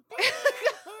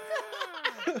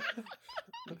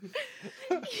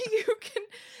 You can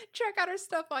check out our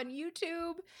stuff on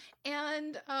YouTube,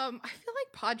 and I feel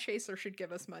like Podchaser should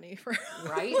give us money for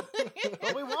Right?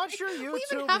 But we want your YouTube We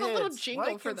even have a little hits.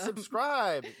 jingle Like for and them.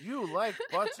 subscribe. You like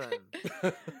button.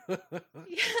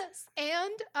 Yes,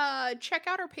 and check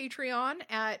out our Patreon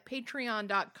at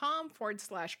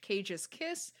patreon.com/Cage's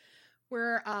Kiss.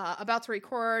 We're about to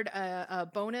record a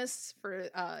bonus for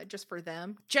just for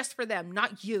them,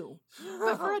 not you.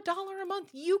 But for $1 a month,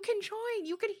 you can join.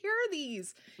 You could hear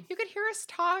these. You could hear us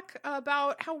talk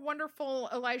about how wonderful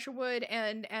Elijah Wood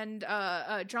and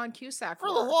John Cusack For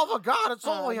the were. love of God, it's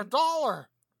only $1.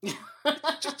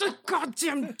 Just a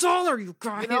goddamn $1, you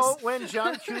guys. You know, when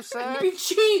John Cusack Be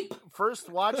cheap. first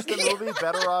watched the movie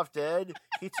Better Off Dead,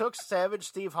 he took Savage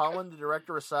Steve Holland, the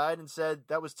director, aside and said,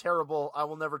 "That was terrible. I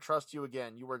will never trust you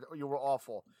again. You were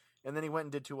awful." And then he went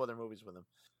and did 2 other movies with him.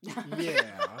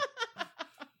 Yeah.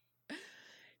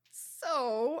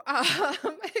 So,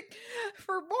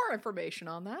 for more information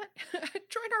on that,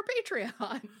 join our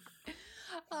Patreon.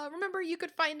 Remember, you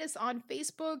could find us on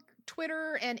Facebook,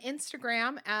 Twitter, and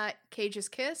Instagram at Cage's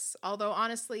Kiss, although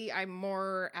honestly, I'm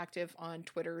more active on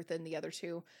Twitter than the other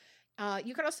two.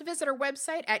 You can also visit our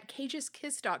website at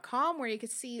cageskiss.com, where you can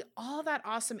see all that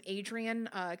awesome Adrian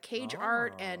Cage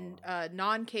art and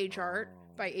non-Cage art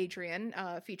by Adrian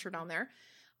featured on there.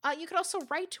 You can also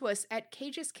write to us at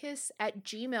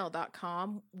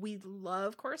cageskiss@gmail.com. We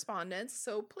love correspondence,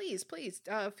 so please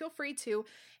feel free to.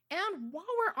 And while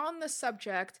we're on the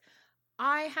subject,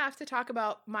 I have to talk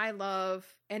about my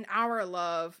love and our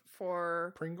love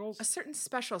for Pringles? a certain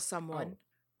special someone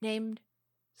named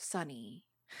Sunni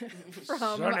from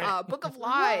Sunni. Book of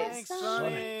Lies. Thanks,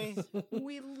 Sunny.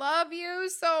 We love you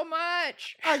so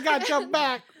much. I got your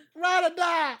back. Ride or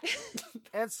die.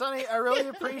 And Sonny, I really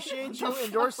appreciate you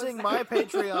endorsing my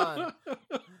Patreon.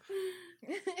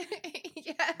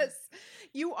 Yes,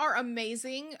 you are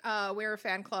amazing. We're a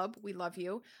fan club. We love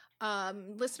you.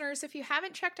 Listeners, if you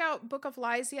haven't checked out Book of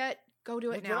Lies yet, go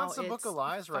do it Hey, now. Get on some Book of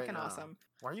Lies right fucking now. awesome.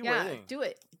 Why are you Yeah, waiting? do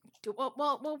it.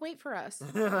 Well, wait for us.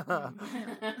 After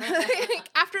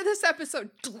this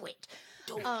episode, do it.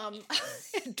 Do it.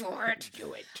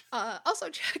 Also,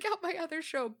 check out my other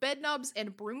show, Bedknobs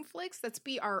and Broomflicks. That's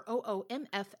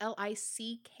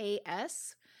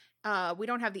BROOMFLICKS. We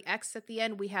don't have the X at the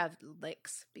end. We have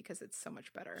licks because it's so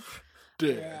much better.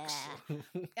 Dicks.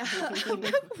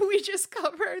 We just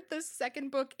covered the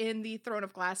second book in the Throne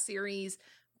of Glass series,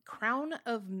 Crown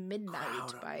of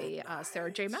Midnight by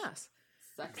Sarah J. Maas.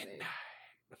 Sexy.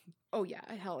 Oh yeah,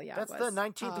 hell yeah. That's it the was.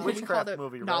 19th We Witchcraft called it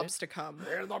movie, right? Knobs to Come.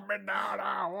 There's the midnight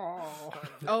hour.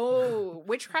 Oh,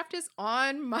 Witchcraft is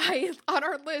on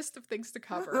our list of things to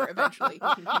cover eventually.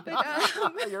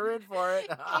 But, You're in for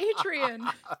it. Adrian,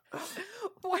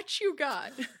 what you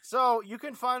got? So you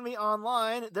can find me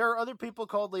online. There are other people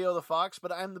called Leo the Fox,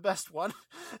 but I'm the best one.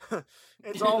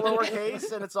 It's all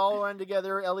lowercase and it's all run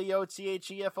together.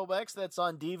 LEOTHEFOX. That's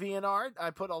on DeviantArt.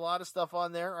 I put a lot of stuff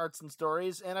on there, arts and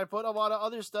stories, and I put a lot of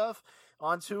other stuff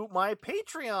onto my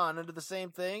Patreon under the same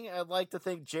thing. I'd like to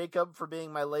thank Jacob for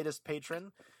being my latest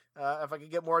patron. If I could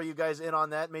get more of you guys in on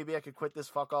that, maybe I could quit this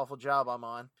fuck awful job I'm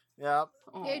on. Yeah.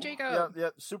 Hey, Jacob. Yeah.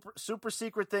 Super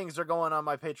secret things are going on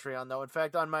my Patreon, though. In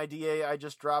fact, on my DA, I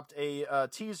just dropped a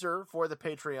teaser for the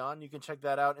Patreon. You can check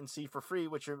that out and see for free,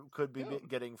 which you could be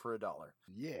getting for $1.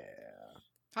 Yeah.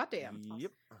 Hot damn.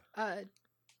 Yep.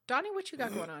 Donnie, what you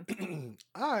got going on?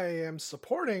 I am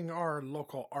supporting our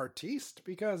local artiste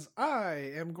because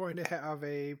I am going to have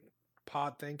a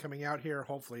pod thing coming out here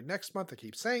hopefully next month. I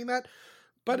keep saying that.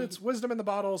 But it's wisdom in the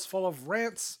bottles full of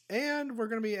rants, and we're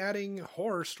going to be adding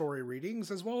horror story readings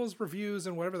as well as reviews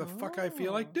and whatever the fuck I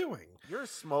feel like doing. You're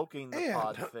smoking the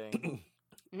pod thing.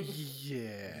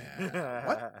 Yeah.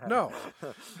 What? No.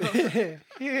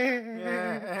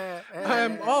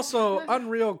 I'm also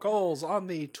Unreal Goals on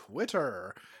the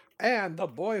Twitter and The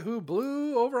Boy Who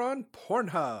Blew over on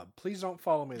Pornhub. Please don't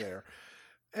follow me there.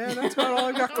 And that's about all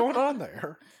I've got going on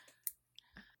there.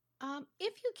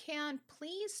 If you can,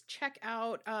 please check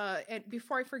out, and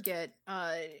before I forget,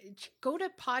 go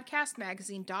to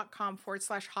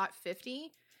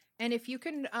podcastmagazine.com/hot50. And if you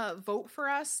can vote for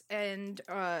us and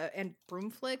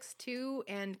Broomflicks too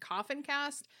and Coffin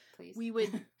Cast, Please. We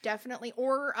would definitely,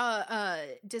 or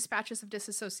Dispatches of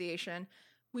Disassociation,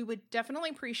 we would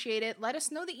definitely appreciate it. Let us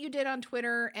know that you did on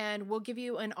Twitter, and we'll give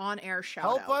you an on-air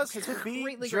shout-out. Help us to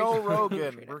beat Joe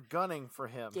Rogan. We're gunning for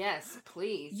him. Yes,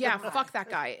 please. Yeah, fuck that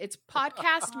guy. It's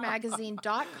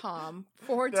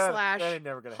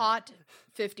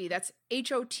podcastmagazine.com/hot50. That's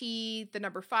HOT, the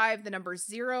number 5, the number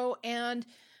 0. And,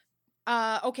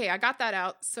 okay, I got that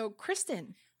out. So,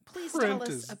 Kristen, please tell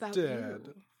us about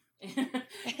you.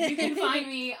 You can find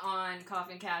me on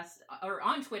Coffincast or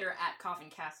on Twitter at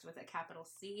Coffincast with a capital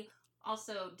C.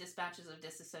 Also, Dispatches of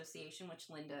Disassociation, which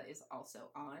Linda is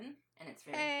also on, and it's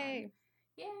very fun.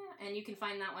 Yeah, and you can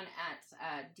find that one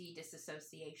at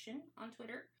D-Disassociation on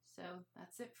Twitter. So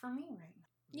that's it for me right now.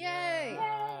 Yay!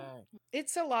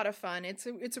 It's a lot of fun. It's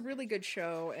a really good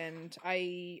show, and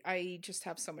I just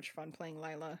have so much fun playing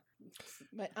Lila.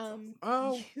 But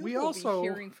we will also be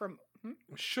hearing from.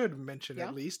 Should mention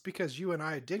at least, because you and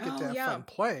I did get to have fun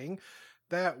playing,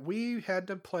 that we had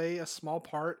to play a small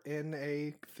part in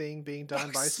a thing being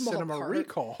done by Cinema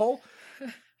Recall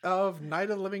of Night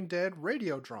of the Living Dead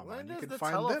radio drama. And you can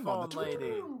find them on the Twitter.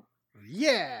 Lady?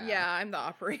 Yeah, I'm the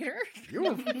operator. You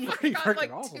were pretty got freaking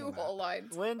like awesome. 2 whole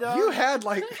lines. Linda? You had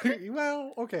like,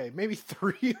 maybe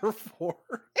 3 or 4.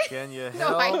 Can you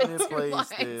No, I help had me 2 place lines.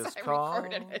 this I call?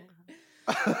 recorded it.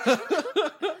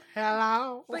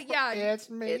 Hello, But yeah, it's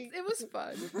me. It was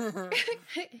fun.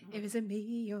 It wasn't me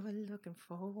you were looking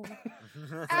for.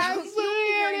 I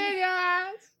see it in your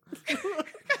eyes.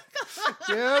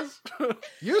 Yes,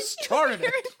 you started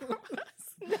it.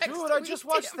 Dude, I just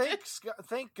watched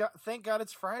Thank God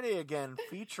It's Friday again,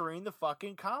 featuring the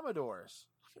fucking Commodores.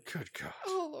 Good God.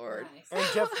 Oh Lord. Nice. And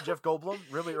Jeff Goldblum,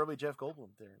 really early Jeff Goldblum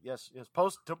there. Yes.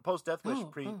 Post Death Wish,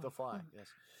 The Fly. Yes.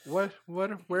 What's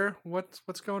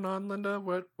going on, Linda?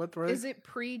 What Is it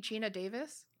pre Gina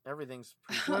Davis? Everything's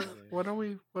what are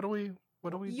we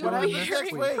You'll doing be next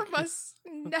hearing week? from us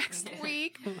next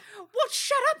week. Well,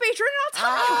 shut up, Adrian, and I'll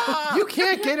tell you. You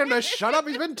can't get him to shut up.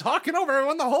 He's been talking over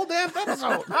everyone the whole damn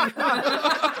episode.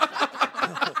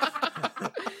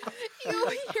 You'll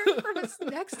be hearing from us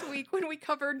next week when we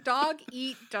cover Dog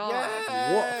Eat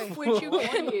Dog, which you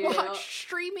can watch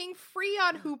streaming free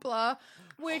on Hoopla,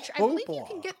 which I believe you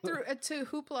can get through to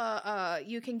Hoopla.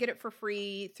 You can get it for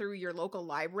free through your local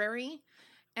library.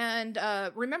 And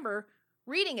remember,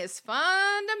 reading is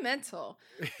fundamental.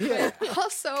 Yeah. But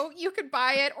also, you could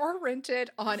buy it or rent it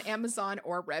on Amazon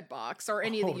or Redbox or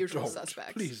any of the usual don't.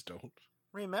 suspects. Please don't.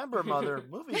 Remember, Mother,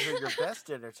 movies are your best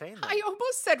entertainment. I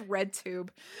almost said RedTube.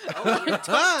 Oh, Don't that's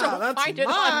find it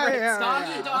my on Red. area. Dog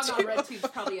Eat Dog on RedTube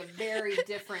is probably a very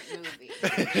different movie.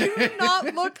 Do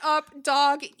not look up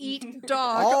Dog Eat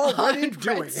Dog. Already on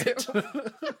doing RedTube. it.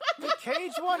 The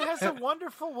Cage one has a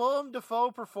wonderful Willem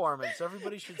Dafoe performance.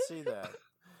 Everybody should see that.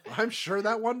 I'm sure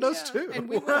that one does too. And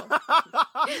we will.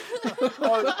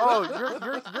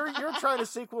 You're trying to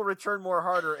sequel Return More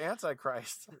Harder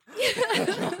Antichrist. With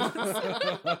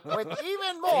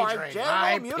even more Featuring general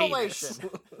my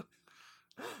mutilation.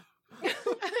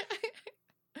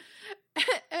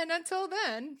 And until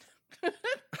then,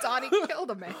 Donnie killed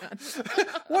a man.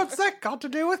 What's that got to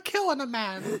do with killing a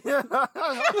man?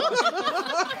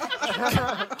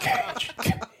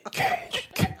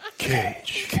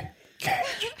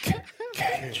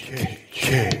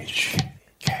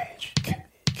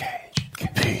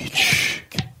 Peach.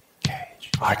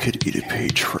 I could eat a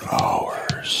peach for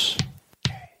hours.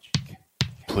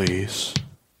 Please.